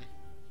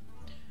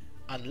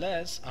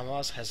 unless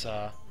Amaz has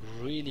a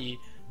really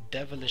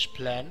devilish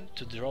plan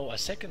to draw a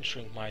second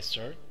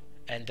Shrinkmeister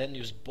and then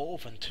use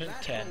both and turn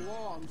 10,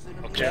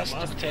 just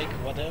to take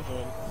whatever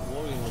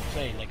warrior will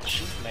play, like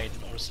Shield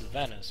Maiden or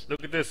Sylvanas.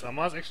 Look at this,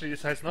 Amaz actually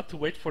decides not to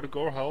wait for the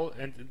Gorehowl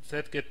and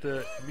instead get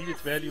the immediate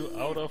value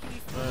out of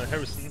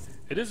Harrison.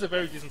 It is a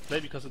very decent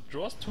play because it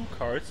draws 2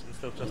 cards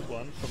instead of just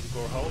 1 from the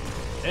Gorehowl,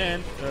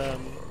 and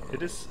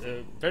it is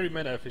very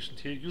mana efficient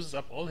here, uses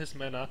up all his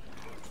mana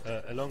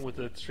along with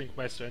the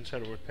Shrinkmeister and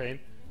Shadow Word Pain.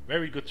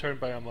 Very good turn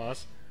by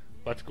Amaz,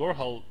 but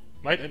Gorehowl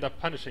might end up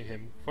punishing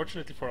him.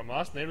 Fortunately for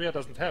Amaz, Neirea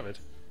doesn't have it.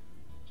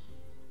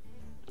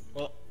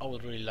 Well, I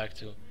would really like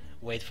to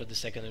wait for the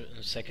second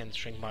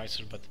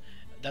Shrinkmeister, but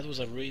that was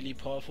a really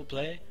powerful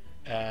play,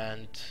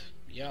 and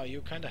yeah, you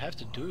kind of have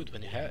to do it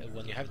when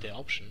you have the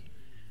option.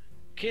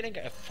 Killing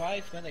a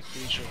 5 mana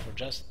creature for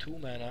just 2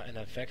 mana and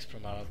effects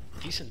from a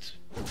decent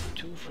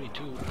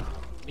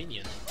 2/3/2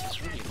 minion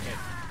is really okay.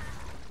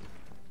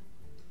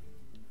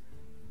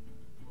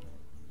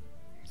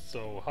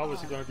 So how is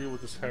he gonna deal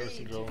with this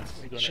Harrison Jones?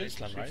 Is he gonna Shield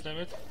Slam, right? Slam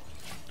it?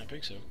 I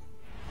think so.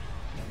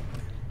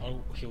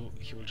 Or he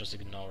will just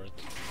ignore it.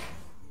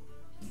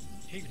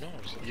 He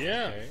ignores it.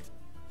 Yeah. Okay.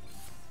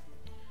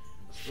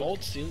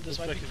 Fold Steel, this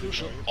might like be he's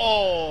crucial. ignoring it.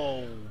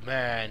 Oh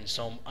man,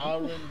 some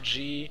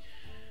RNG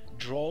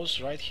draws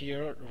right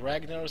here,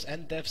 Ragnar's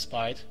and Death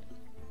Spite.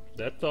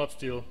 That Thought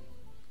Steal.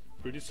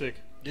 Pretty sick.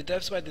 The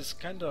Death Spite is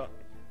kinda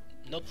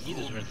not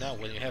needed right now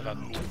when you have a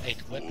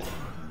 2/8 weapon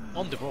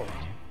on the board.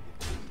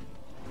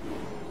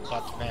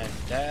 But man,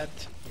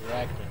 that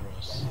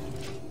Ragnaros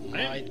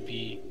might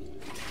be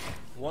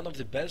one of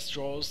the best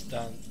draws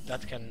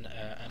that can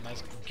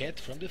Amaz get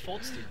from the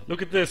Fold Steel.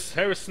 Look at this,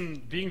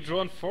 Harrison being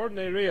drawn for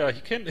Neirea.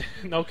 He can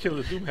now kill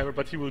the Doomhammer,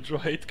 but he will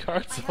draw 8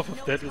 cards off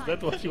of that. Is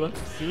that what he wants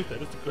to do?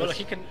 That is the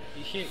question.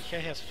 Well, he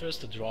has first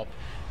to drop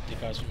the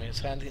cards from his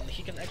hand, and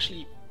he can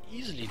actually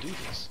easily do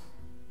this.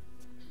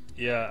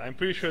 Yeah, I'm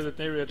pretty sure that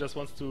Neirea just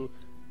wants to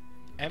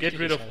Empty get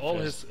rid his of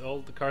hand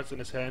all the cards in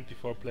his hand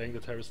before playing the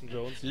Harrison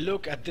Jones.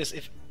 Look at this.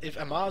 If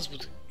Amaz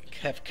would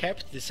have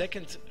kept the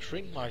second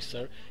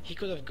Shrinkmeister, he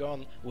could have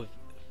gone with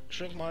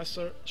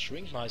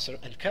Shrinkmeister,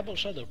 and Cabal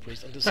Shadow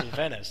Priest on the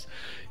Sylvanas.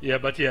 Yeah,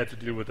 but he had to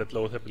deal with that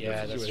low tap in Yeah,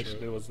 that that's situation.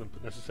 true. It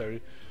wasn't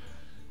necessary.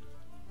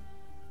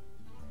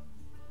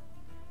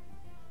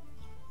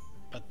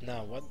 But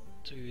now, what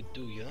do?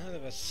 You don't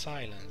have a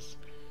silence,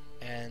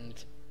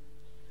 and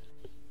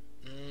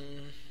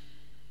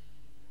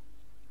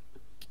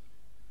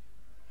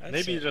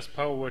Maybe you just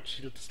power word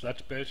shield the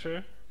Sludge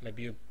Belcher,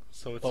 maybe you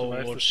so it power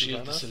survives word the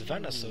shield the Sylvanas.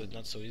 Sylvanas, so it's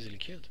not so easily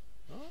killed.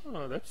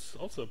 Oh, that's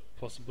also a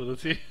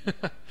possibility.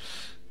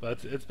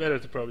 But it's better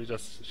to probably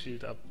just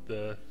shield up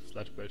the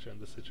Sludge Belcher in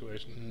this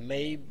situation.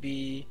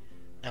 Maybe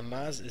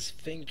Amaz is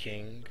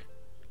thinking,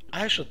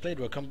 I should play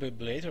the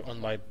Recombobulator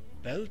on my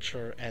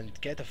Belcher and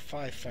get a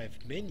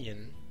 5/5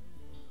 minion,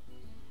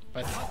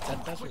 but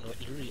that doesn't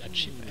really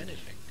achieve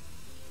anything.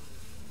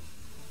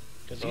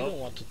 Because you Well, don't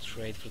want to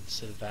trade for the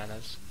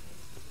Sylvanas.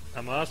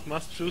 Amaz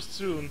must choose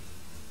soon.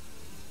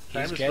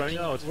 Time He's is running getting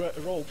out.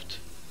 roped.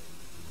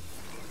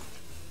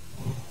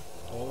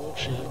 Forward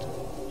shield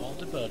on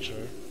the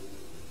Belcher,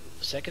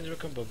 second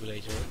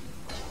Recombobulator,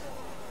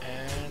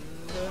 and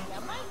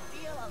That might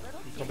feel a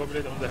little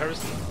Recombobulate on the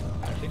Harrison.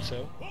 I think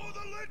so. For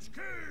the Lich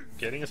King!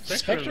 Getting a Spectre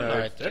Spectre Knight.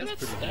 Knight. Yeah,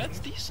 That's pretty that's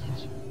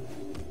decent.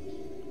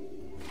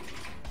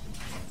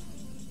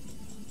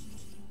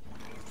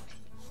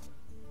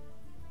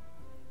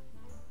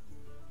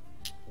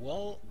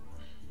 Well,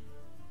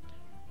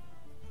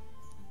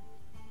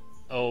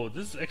 Oh,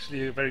 this is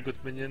actually a very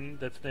good minion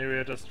that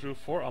Neirea just drew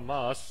for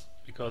Amaz,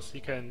 because he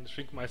can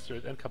Shrinkmeister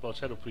it and Cabal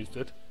Shadow Priest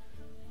it.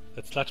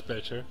 That's Sludge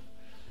Belcher.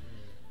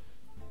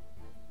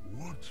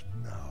 What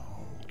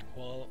now?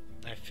 well,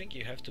 I think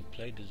you have to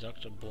play the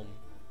Dr. Boom.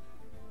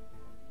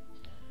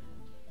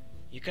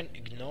 You can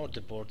ignore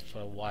the board for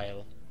a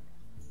while.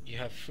 You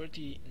have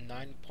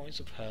 39 points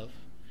of health,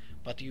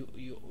 but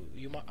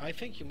I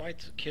think you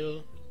might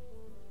kill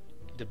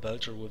the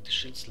Belcher with the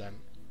Shield Slam,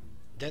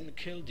 then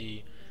kill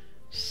the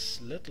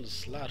little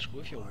Sludge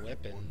with your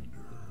weapon.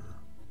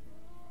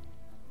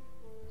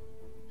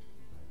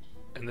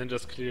 And then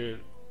just clear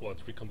What,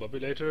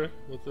 Recombobulator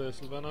with the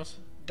Sylvanas?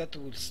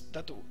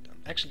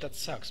 Actually that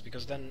sucks,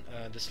 because then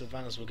the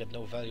Sylvanas will get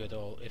no value at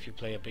all if you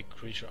play a big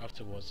creature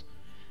afterwards.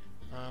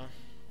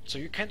 So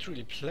you can't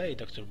really play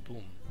Dr.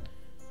 Boom.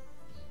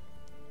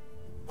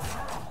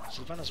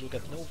 Sylvanas will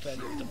get no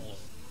value at all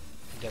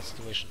in that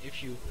situation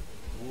if you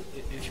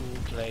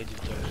play the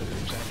Dr.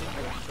 Boom. So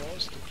you are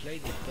forced to play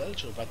the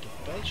Belcher, but the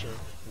Belcher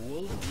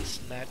will be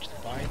snatched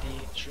by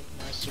the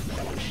Shrinkmeister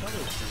Double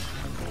Shadow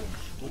combo,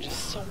 which is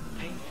so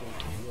painful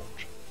to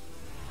watch.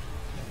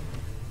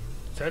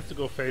 Time to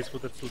go face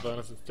with the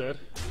Sylvanas instead.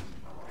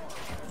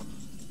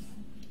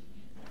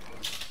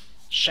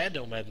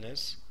 Shadow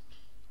Madness.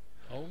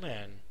 Oh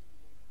man.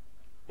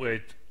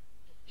 Wait.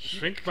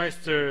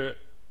 Shrinkmeister,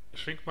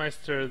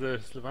 the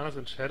Sylvanas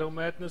and Shadow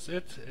Madness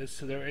it? Is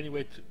there any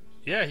way to...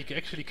 Yeah, he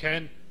actually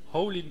can...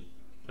 Holy...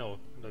 No,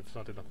 that's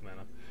not enough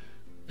mana.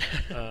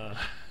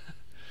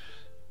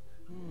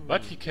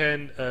 But he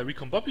can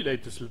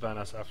recombobulate the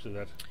Sylvanas after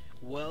that.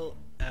 Well,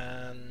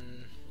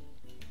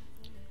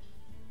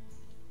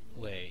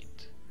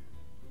 wait.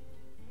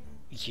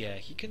 Yeah,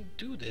 he can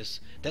do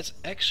this. That's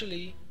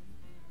actually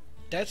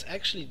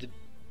the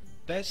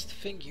best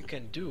thing you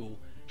can do.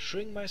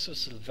 Shrinkmeister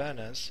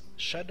Sylvanas,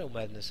 Shadow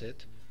Madness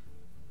it,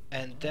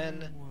 and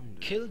then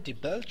kill the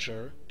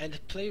Belcher and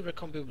play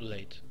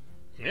Recombobulate.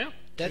 Yeah,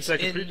 that's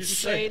like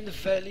insane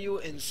value,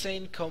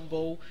 insane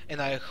combo,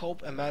 and I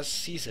hope Amaz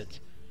sees it,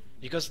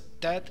 because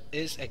that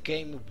is a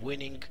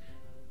game-winning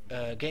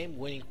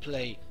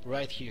play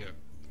right here.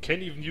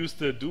 Can even use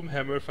the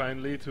Doomhammer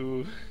finally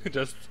to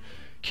just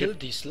kill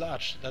the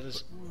sludge. That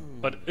is.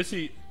 But is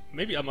he?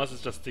 Maybe Amaz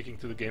is just sticking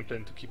to the game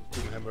plan to keep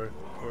Doomhammer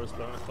for as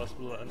long as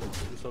possible, and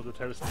so the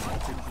terrorist is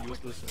completely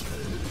useless.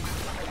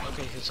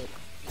 Okay, so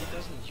he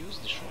doesn't use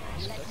the shrine,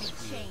 so that's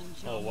weird.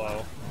 Oh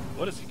wow,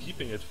 what is he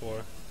keeping it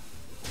for?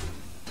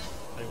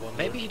 I wonder.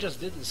 Maybe he just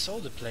didn't saw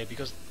the play,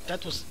 because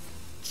that was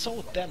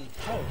so damn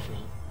powerful.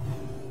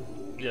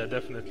 Yeah,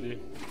 definitely.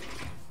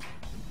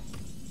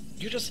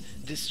 You just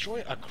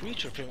destroy a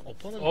creature from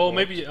opponent. Oh,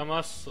 maybe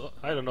Amaz.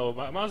 I don't know.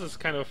 Amaz is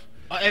kind of.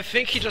 I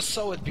think he just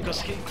saw it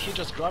because he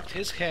just grabbed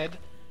his head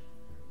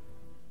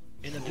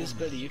in a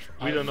disbelief.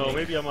 We don't know.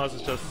 Maybe Amaz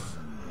is just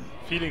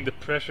feeling the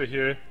pressure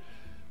here.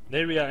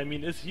 Neirea, I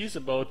mean, he's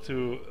about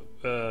to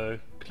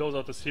close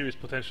out the series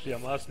potentially.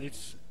 Amaz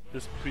needs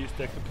this priest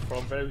deck to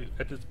perform very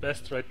at its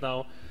best right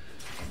now.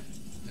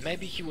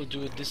 Maybe he will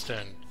do it this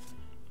turn.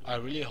 I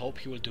really hope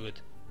he will do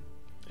it.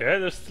 Yeah,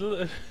 there's still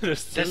a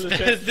chance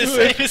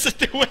the same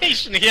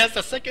situation. He has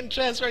a second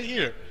chance right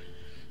here.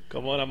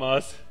 Come on,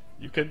 Amaz,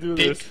 you can do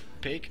this.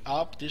 Pick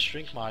up the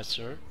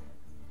Shrinkmeister.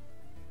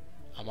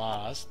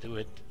 Amaz, do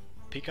it.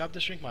 Pick up the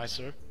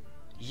Shrinkmeister.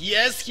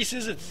 Yes, he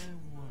sees it.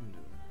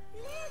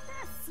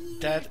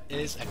 That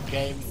is a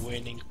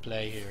game-winning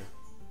play here.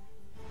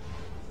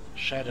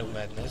 Shadow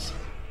Madness.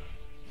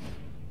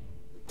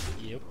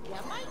 Yep.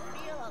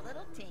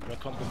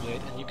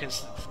 Recombobulate, and you can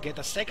get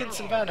a second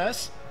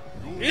Sylvanas.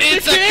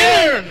 It's a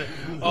Cairn!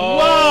 Oh,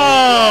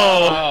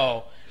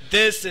 wow!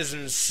 This is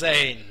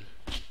insane.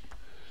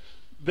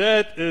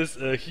 That is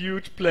a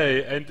huge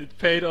play, and it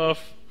paid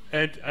off.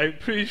 And I'm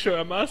pretty sure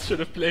Amaz should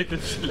have played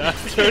this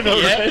last turn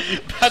already. Yeah,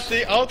 but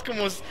the outcome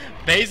was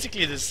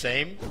basically the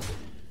same.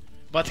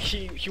 But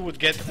he would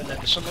get an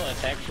additional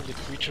attack from the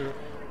creature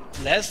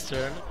last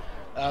turn.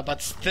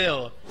 But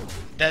still,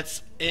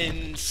 that's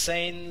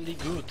insanely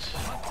good.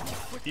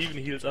 Even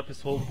heals up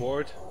his whole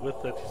board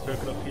with that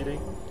circle of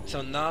healing.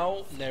 So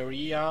now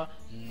Neirea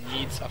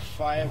needs a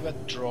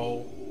 5-red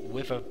draw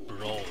with a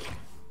brawl.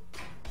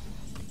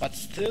 But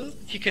still,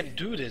 he can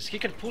do this, he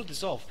can pull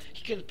this off.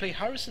 He can play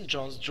Harrison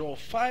Jones, draw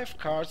 5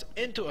 cards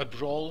into a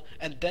brawl,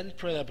 and then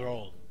play a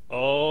brawl.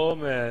 Oh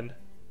man.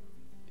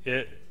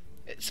 Yeah.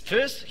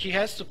 First, he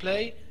has to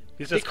play.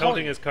 He's just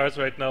counting his cards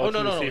right now. Oh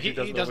to no, see if he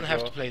doesn't have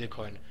overdraw. to play the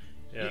coin.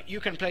 Yeah. You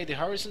can play the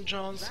Harrison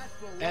Jones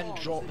and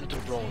draw into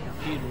brawl.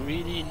 He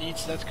really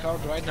needs that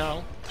card right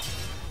now.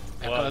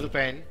 One,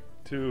 Pain,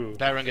 2,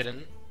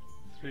 Baron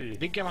 3,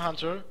 Big Game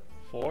Hunter,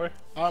 4,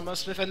 Armor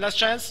Smith, and last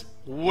chance,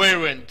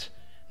 Warrant.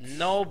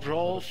 No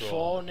brawl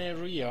for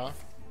Neirea.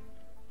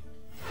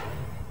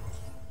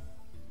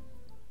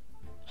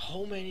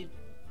 How many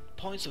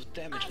points of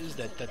damage is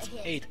that? That's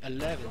 8,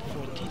 11,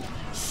 14,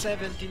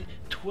 17,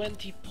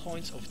 20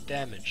 points of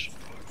damage.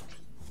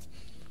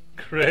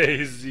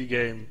 Crazy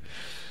game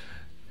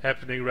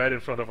happening right in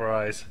front of our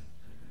eyes.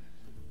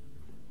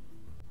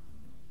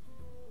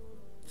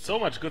 So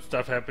much good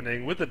stuff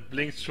happening with the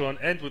Blingtron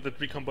and with the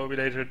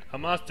Recombobulator.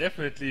 Amaz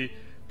definitely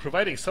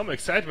providing some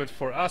excitement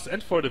for us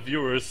and for the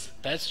viewers.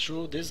 That's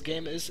true, this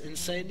game is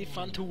insanely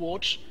fun to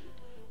watch.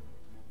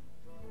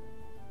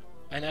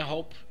 And I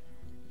hope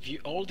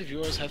all the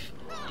viewers have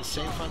the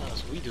same fun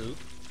as we do.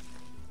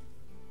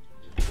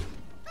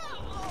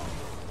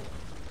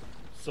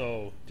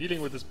 So,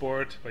 dealing with this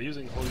board by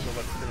using Holy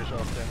Nova to finish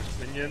off damaged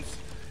minions,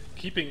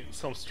 keeping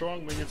some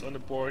strong minions on the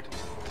board,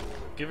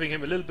 giving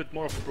him a little bit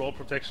more of brawl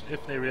protection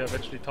if Neirea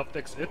eventually top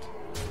decks it.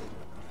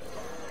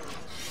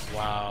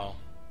 Wow.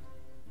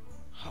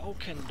 How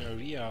can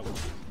Neirea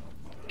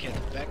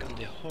get back on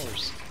the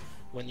horse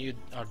when you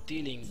are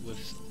dealing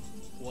with,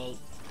 well,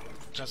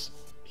 just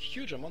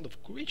huge amount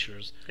of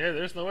creatures. Yeah,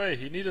 there's no way.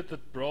 He needed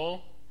that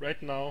brawl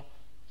right now.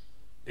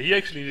 He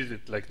actually needed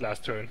it like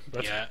last turn,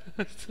 but Yeah.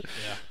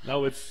 Yeah.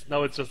 now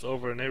it's just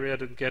over. Neirea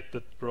didn't get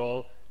that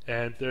brawl,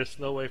 and there's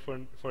no way for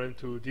him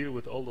to deal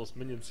with all those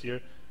minions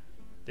here.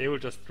 They will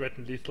just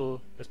threaten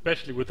lethal,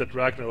 especially with that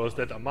Ragnaros,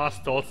 that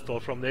Amaz stall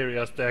from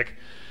Neirea's deck.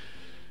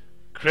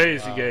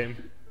 Crazy Wow.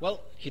 game.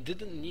 Well, he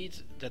didn't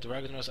need that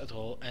Ragnaros at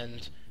all,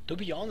 and to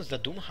be honest,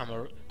 that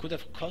Doomhammer could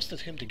have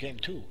costed him the game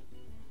too.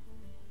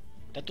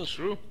 That was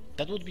True.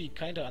 That would be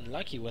kinda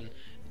unlucky when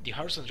the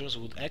Hearts and Jones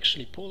would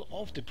actually pull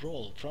off the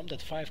brawl from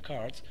that 5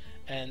 cards,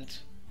 and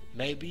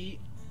maybe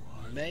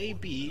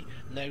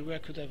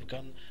Neirea could have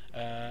gone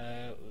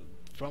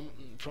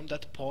from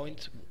that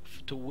point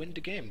to win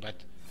the game,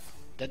 but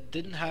that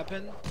didn't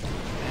happen,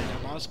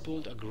 and Amaz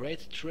pulled a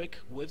great trick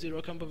with the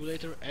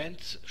Recombobulator and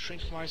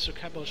Shrinkmeister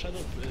Cabal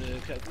Shadow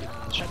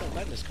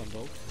Madness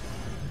combo.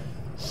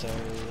 So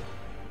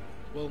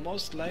we'll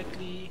most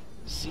likely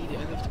see the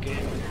end of the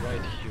game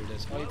right here.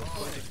 That's 5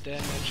 points of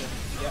damage,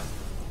 and yeah,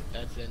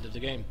 that's the end of the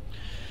game.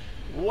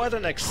 What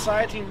an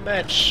exciting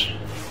match!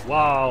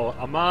 Wow,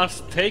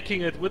 Amaz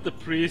taking it with the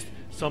priest,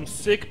 some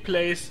sick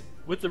plays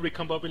with the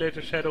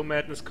Recombobulator Shadow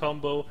Madness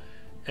combo,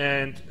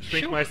 and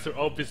Shrinkmeister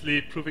obviously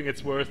proving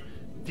its worth,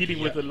 dealing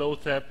with the low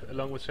tap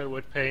along with Shadow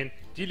Void Pain,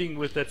 dealing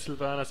with that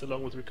Sylvanas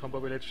along with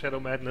Recombobulator Shadow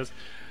Madness.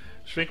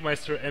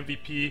 Shrinkmeister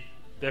MVP,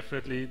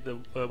 definitely the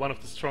one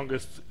of the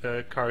strongest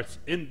cards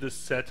in this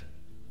set.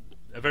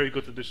 A very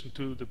good addition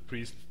to the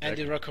priest And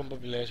deck. the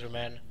Recombobulator,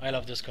 man, I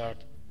love this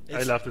card.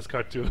 I love this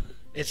card too.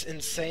 It's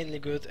insanely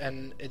good,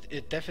 and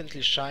it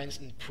definitely shines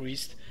in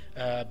Priest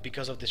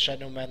because of the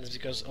Shadow Madness,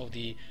 because of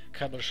the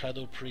Cabal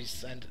Shadow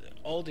Priests, and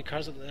all the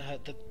cards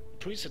that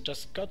Priest had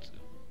just got.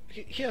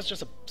 He has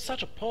just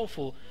such a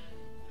powerful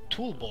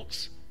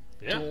toolbox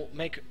to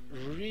make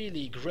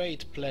really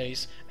great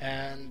plays,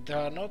 and they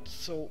are not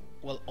so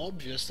well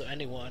obvious to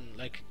anyone.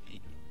 Like,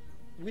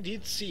 we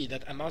did see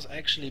that Amaz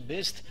actually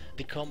missed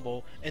the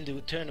combo in the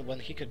turn when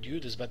he could do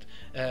this, but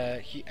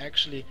he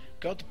actually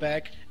got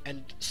back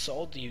and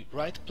saw the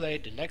right play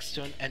the next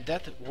turn, and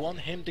that won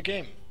him the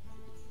game.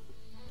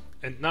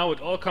 And now it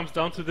all comes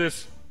down to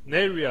this.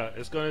 Neirea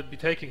is going to be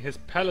taking his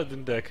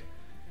Paladin deck,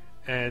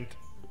 and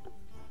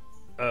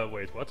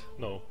wait, what?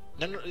 No.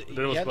 No,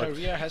 yeah,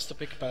 Neirea has to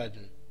pick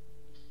Paladin.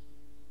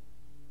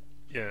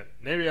 Yeah,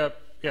 Neirea,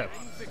 yeah,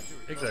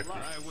 exactly.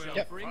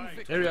 Yep.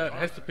 Neirea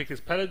has to pick his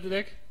Paladin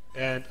deck,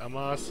 and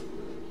Amaz,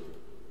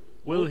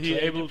 will he be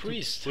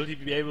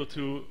able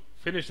to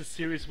finish the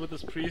series with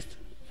his priest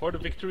for the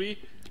victory?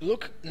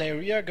 Look,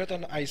 Neirea got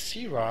an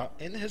Icera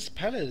in his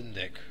Paladin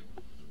deck.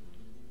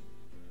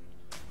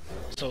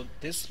 So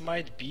this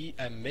might be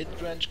a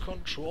mid-range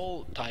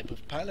control type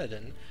of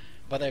Paladin,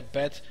 but I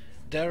bet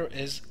there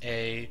is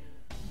a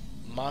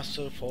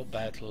Master for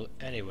Battle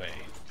anyway.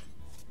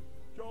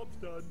 Job's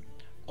done.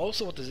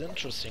 Also, what is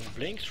interesting,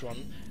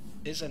 Blingtron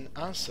is an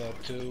answer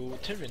to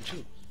Tyrion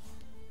too.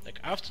 Like,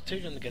 after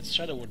Tyrion gets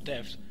Shadow or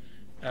Death,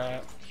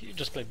 you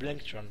just play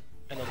Blingtron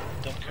and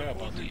don't care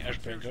about the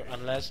Ashbringer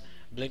unless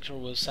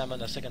Blingtron will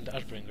summon a second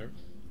Ashbringer.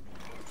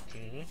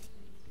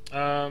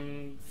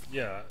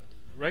 Yeah,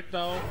 right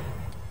now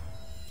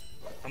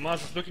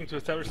Amaz is looking to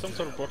establish some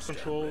sort of board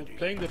control,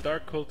 playing the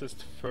Dark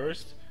Cultist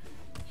first.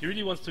 He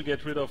really wants to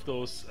get rid of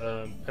those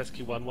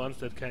pesky 1/1s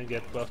that can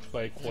get buffed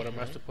by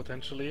Quartermaster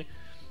potentially,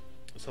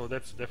 so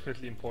that's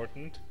definitely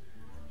important.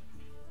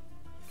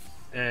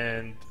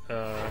 And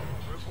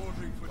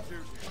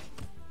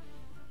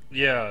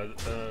yeah,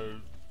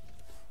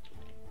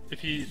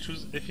 if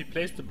he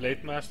plays the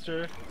Blade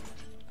Master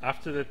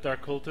after the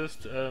Dark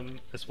Cultist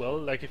as well,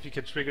 like if he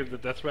can trigger the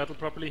Death Rattle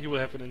properly, he will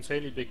have an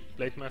insanely big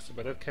Blade Master,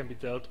 but that can be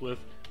dealt with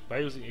by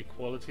using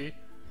Equality.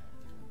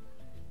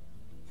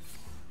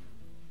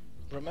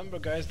 Remember,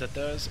 guys, that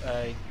there's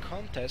a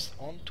contest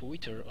on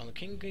Twitter, on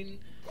KingInNet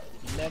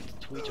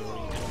Twitter.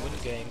 You can win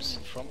games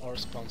from our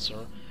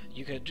sponsor.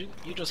 You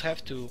just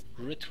have to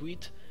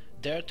retweet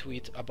their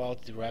tweet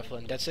about the raffle,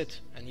 and that's it.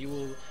 And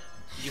you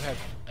have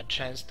a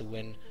chance to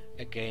win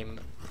a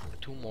game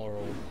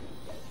tomorrow,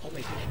 or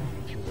maybe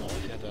if you want,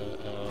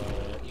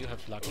 if you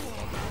have luck.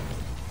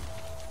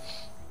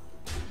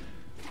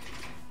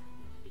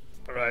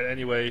 Alright,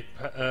 anyway,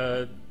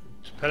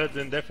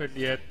 Paladin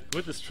definitely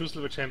with this True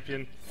Silver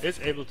Champion, is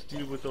able to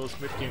deal with those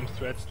mid-game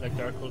threats like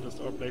Dark Cultist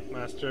or Blade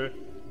Master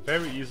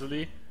very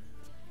easily.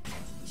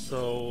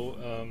 So,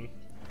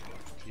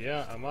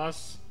 yeah,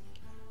 Amaz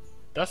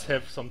does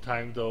have some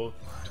time though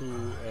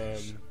to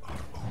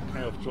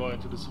kind of draw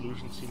into the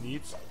solutions he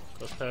needs,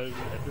 because Paladin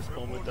at this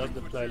moment doesn't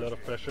apply a lot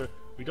of pressure.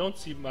 We don't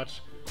see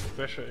much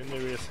pressure in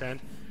Neirea's hand.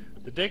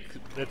 The deck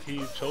that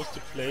he chose to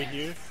play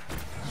here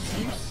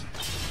seems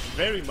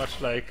very much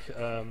like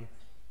a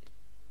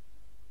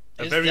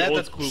very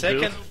old school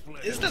build.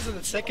 Is that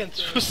the second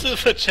True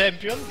Silver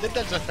Champion? Did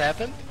that just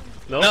happen?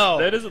 No,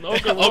 that is an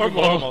Ogre Ogre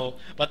Warmaw. Warmaw,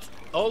 but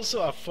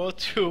also a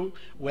 4/2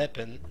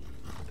 weapon.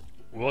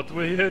 What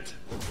will he hit?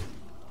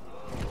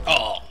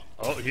 Oh,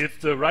 Oh, he hits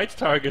the right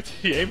target.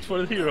 He aimed for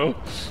the hero.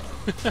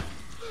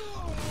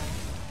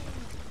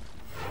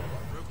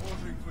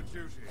 Reporting for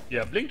duty.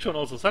 Yeah, Blingtron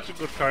also such a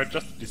good card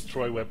just to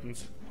destroy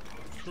weapons.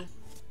 True.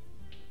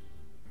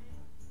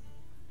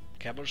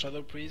 Cabal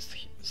Shadow Priest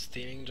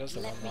stealing just a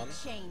Let me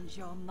 1-1. change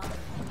your mind.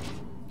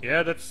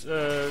 Yeah, that's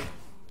the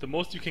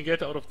most you can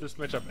get out of this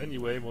matchup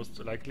anyway, most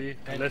likely.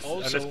 And Unless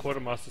also-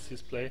 Quartermaster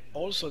sees play.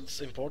 Also, it's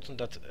important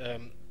that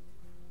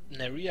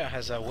Neirea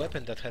has a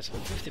weapon that has a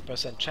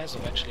 50% chance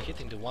of actually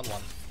hitting the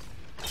 1-1.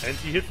 And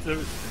he hits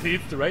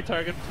the right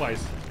target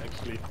twice,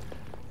 actually.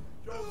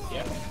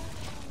 Yeah.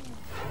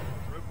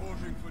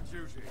 Reporting for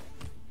duty.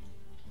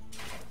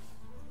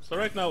 So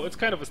right now it's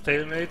kind of a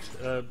stalemate,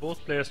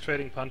 both players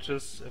trading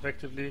punches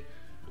effectively.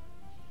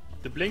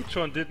 The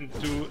Blingtron didn't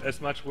do as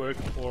much work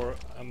for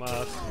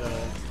Amaz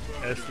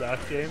as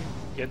last game,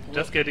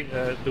 just getting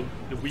the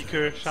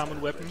weaker shaman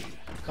weapon.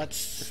 But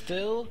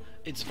still,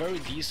 it's very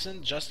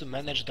decent just to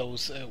manage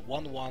those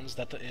 1-1s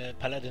that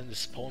Paladin is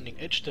spawning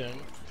each turn.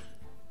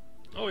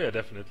 Oh yeah,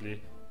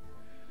 definitely.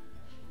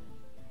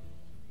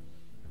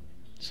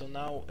 So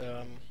now,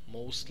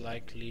 most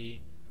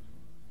likely,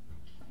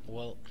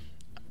 well,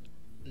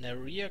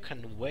 Neirea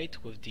can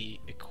wait with the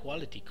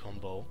equality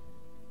combo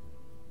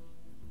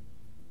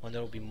when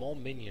there will be more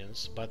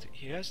minions, but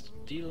he has to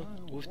deal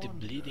with the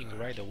bleeding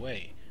right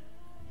away.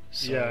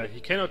 So Yeah, he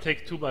cannot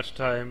take too much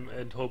time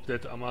and hope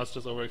that Amaz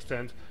just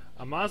overextend.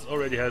 Amaz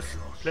already has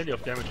plenty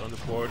of damage on the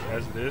board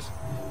as it is.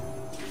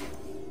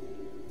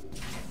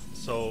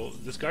 So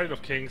this Guardian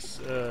of Kings,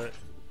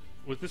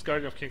 with this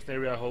Guardian of Kings,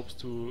 Neirea hopes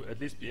to at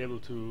least be able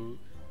to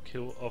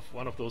kill off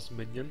one of those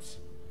minions.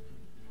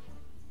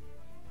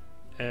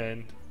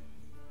 And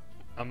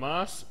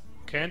Amaz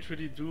can't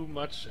really do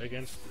much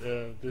against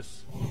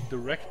this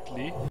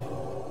directly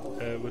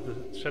with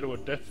the Shadow or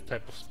Death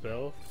type of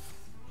spell.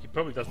 He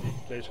probably doesn't even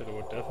play Shadow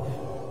or Death.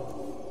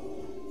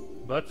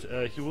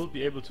 But he will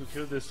be able to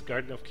kill this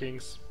Guardian of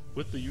Kings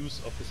with the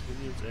use of his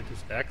minions and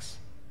his axe.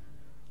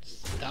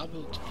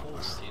 doubled full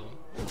steal.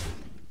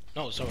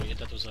 No, sorry,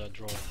 that was a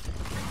draw.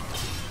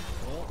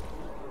 Well,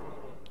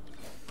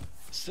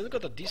 still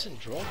got a decent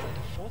draw from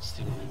the fourth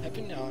steal.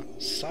 Having a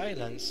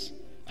silence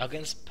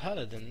against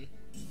Paladin,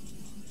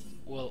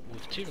 well,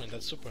 with Tyrion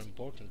that's super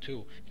important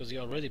too, because you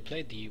already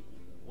played the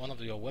one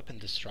of your weapon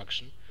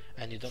destruction,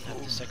 and you don't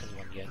have the second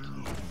one yet.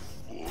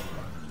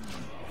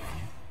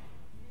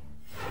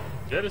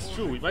 That is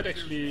true. We might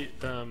actually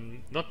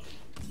not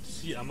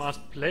see Amaz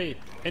play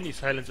any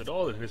silence at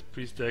all in his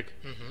priest deck.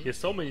 He has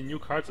so many new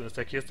cards in his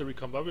deck. He has the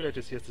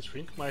Recombobulators, he has the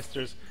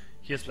Shrinkmeisters,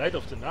 he has Light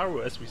of the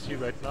Neirea as we see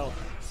right now.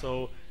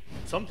 So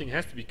something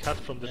has to be cut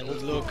from the And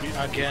old look priest.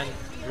 again,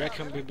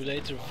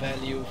 Recombobulator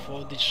value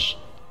for the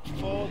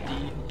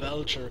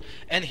Belcher,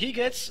 and he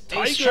gets a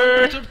Tiger!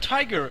 Strongholder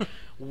Tiger.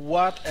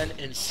 What an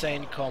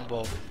insane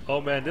combo!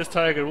 Oh man, this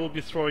Tiger will be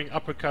throwing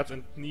uppercuts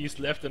and knees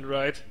left and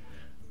right.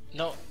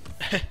 No,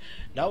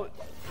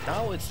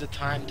 now it's the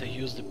time to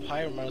use the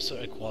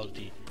Pyromancer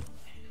equality.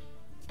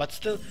 But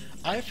still,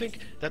 I think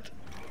that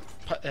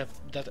that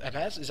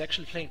Amaz is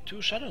actually playing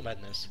two Shadow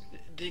Madness.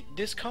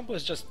 This combo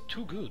is just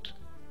too good.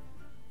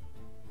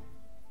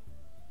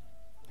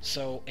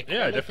 So equality,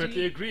 Yeah, I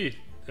definitely agree.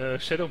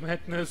 Shadow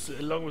Madness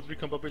along with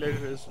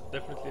Recombobulator is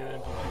definitely an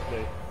MVP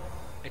play.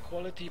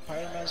 Equality,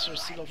 Pyromancer,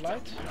 Seal of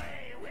Light.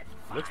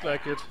 Looks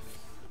like it.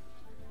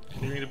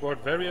 Clearing the board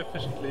very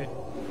efficiently.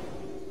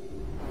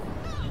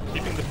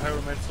 Keeping the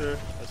Pyromancer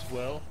as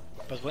well.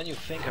 But when you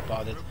think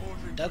about it,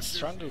 that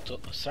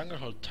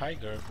Stranglehold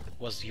Tiger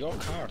was your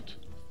card.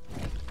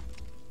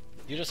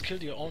 You just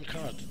killed your own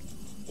card.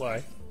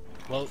 Why?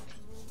 Well,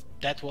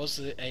 that was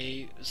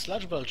a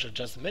Sludge Belcher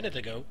just a minute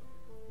ago.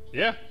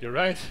 Yeah, you're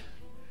right.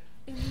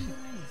 Embrace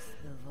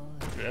the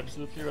void. You're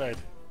absolutely right.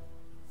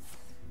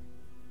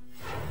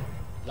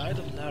 Light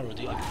of Neirea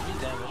dealing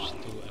 3 damage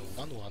to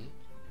a 1-1.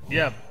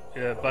 Yeah,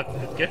 but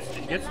it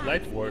gets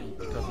Light Warden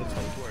because that's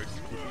how it works.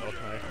 Keeping out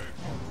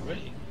my...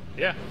 Really?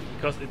 Yeah,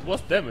 because it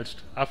was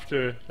damaged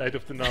after Light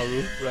of the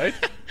Neirea, right?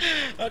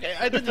 Okay,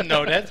 I didn't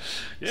know that.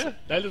 Yeah,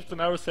 Light of the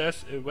Neirea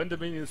says when the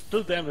minion is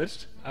still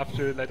damaged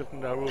after Light of the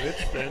Neirea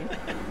hits, then...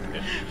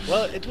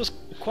 Well, it was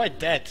quite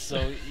dead,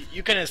 so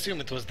you can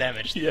assume it was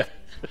damaged. Yeah.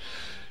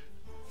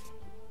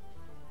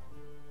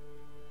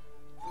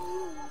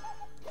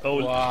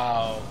 Oh,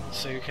 Wow.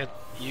 So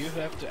you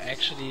have to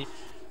actually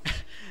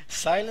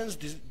silence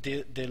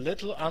the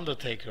little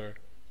Undertaker.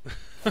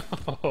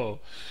 oh.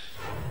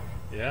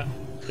 Yeah,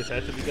 this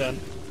had to be done.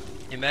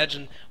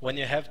 Imagine when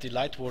you have the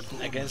Light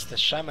Warden against a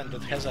Shaman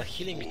that has a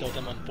healing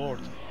totem on board,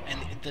 and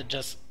it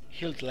just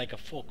healed like a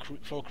four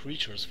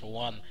creatures for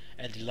one,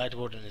 and the Light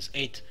Warden is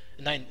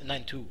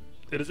 9/2.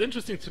 It is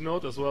interesting to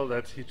note as well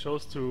that he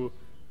chose to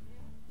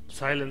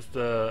silence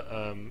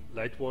the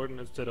Light Warden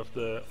instead of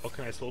the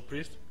Organized Soul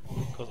Priest,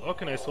 because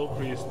Organized Soul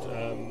Priest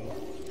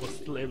was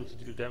still able to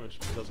deal damage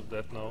because of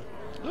that now.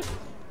 Look,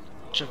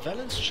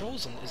 Javelin's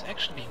Chosen is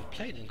actually being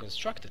played and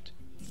constructed.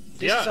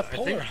 This Yeah, is a I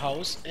think-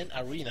 powerhouse in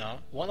Arena,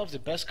 one of the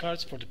best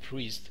cards for the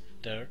Priest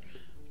there.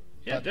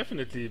 Yeah, But-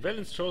 definitely.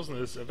 Valiant's Chosen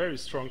is a very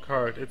strong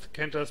card. It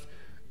can just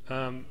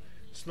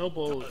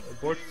snowball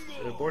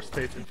board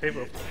states in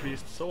favor of the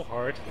priest so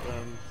hard,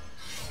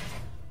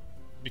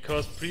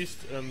 because priest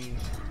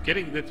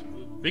getting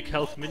that big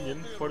health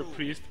minion for the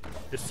priest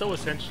is so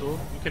essential.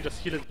 You can just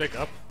heal it back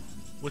up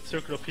with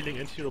Circle of Healing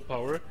and Hero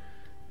Power,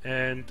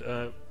 and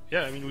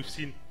yeah, I mean we've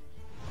seen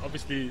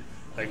obviously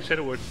like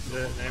Shadow Word,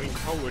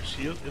 Power Word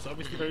Shield is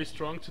obviously very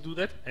strong to do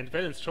that, and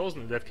Valiant's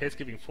Chosen in that case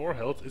giving 4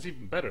 health is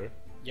even better.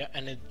 Yeah,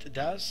 and it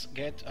does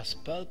get a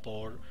spell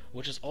board,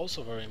 which is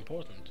also very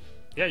important.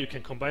 Yeah, you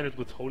can combine it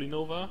with Holy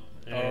Nova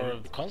Or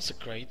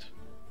Consecrate.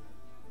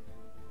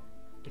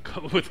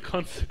 with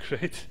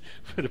Consecrate,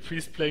 for the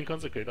priest playing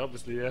Consecrate,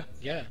 obviously, yeah.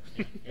 Yeah,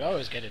 you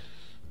always get it.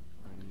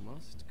 I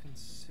must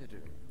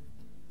consider.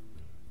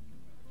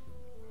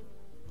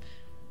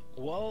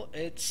 Well,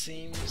 it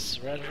seems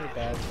rather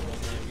bad for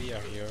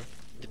Neirea here.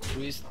 The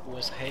priest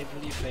was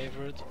heavily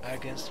favored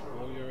against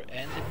warrior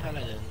and the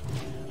paladin.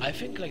 I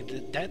think like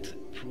that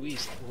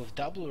priest with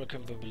double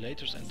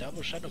Recombobulators and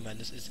double Shadow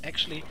Madness is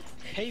actually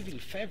heavily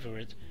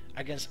favored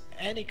against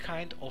any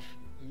kind of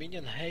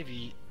minion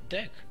heavy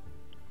deck.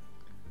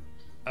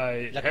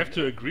 I Like have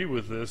to agree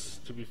with this,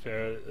 to be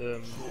fair.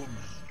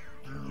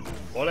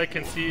 All I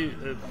can see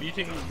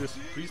beating this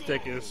priest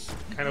deck is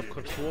kind of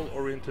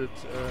control-oriented,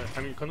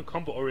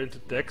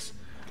 combo-oriented decks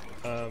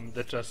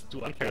that just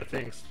do unfair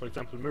things. For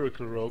example,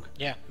 Miracle Rogue.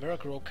 Yeah,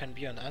 Miracle Rogue can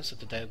be an answer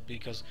to that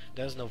because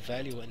there's no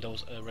value in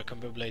those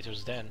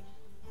Recombobulators then.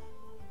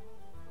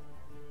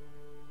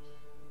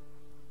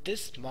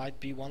 This might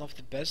be one of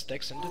the best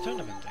decks in the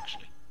tournament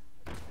actually.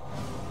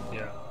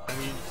 Yeah, I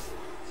mean,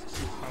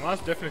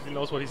 Amaz definitely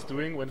knows what he's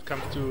doing when it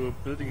comes to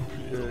building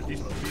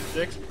these priest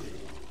decks.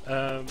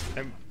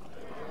 I'm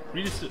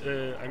really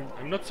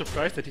I'm not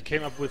surprised that he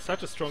came up with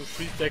such a strong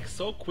priest deck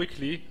so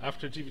quickly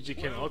after GVG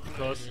came out,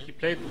 because he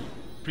played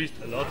priest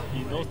a lot,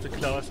 he knows the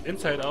class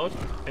inside out,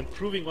 and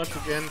proving once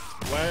again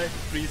why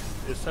priest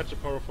is such a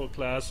powerful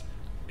class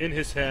in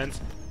his hands,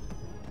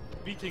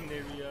 beating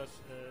Neirea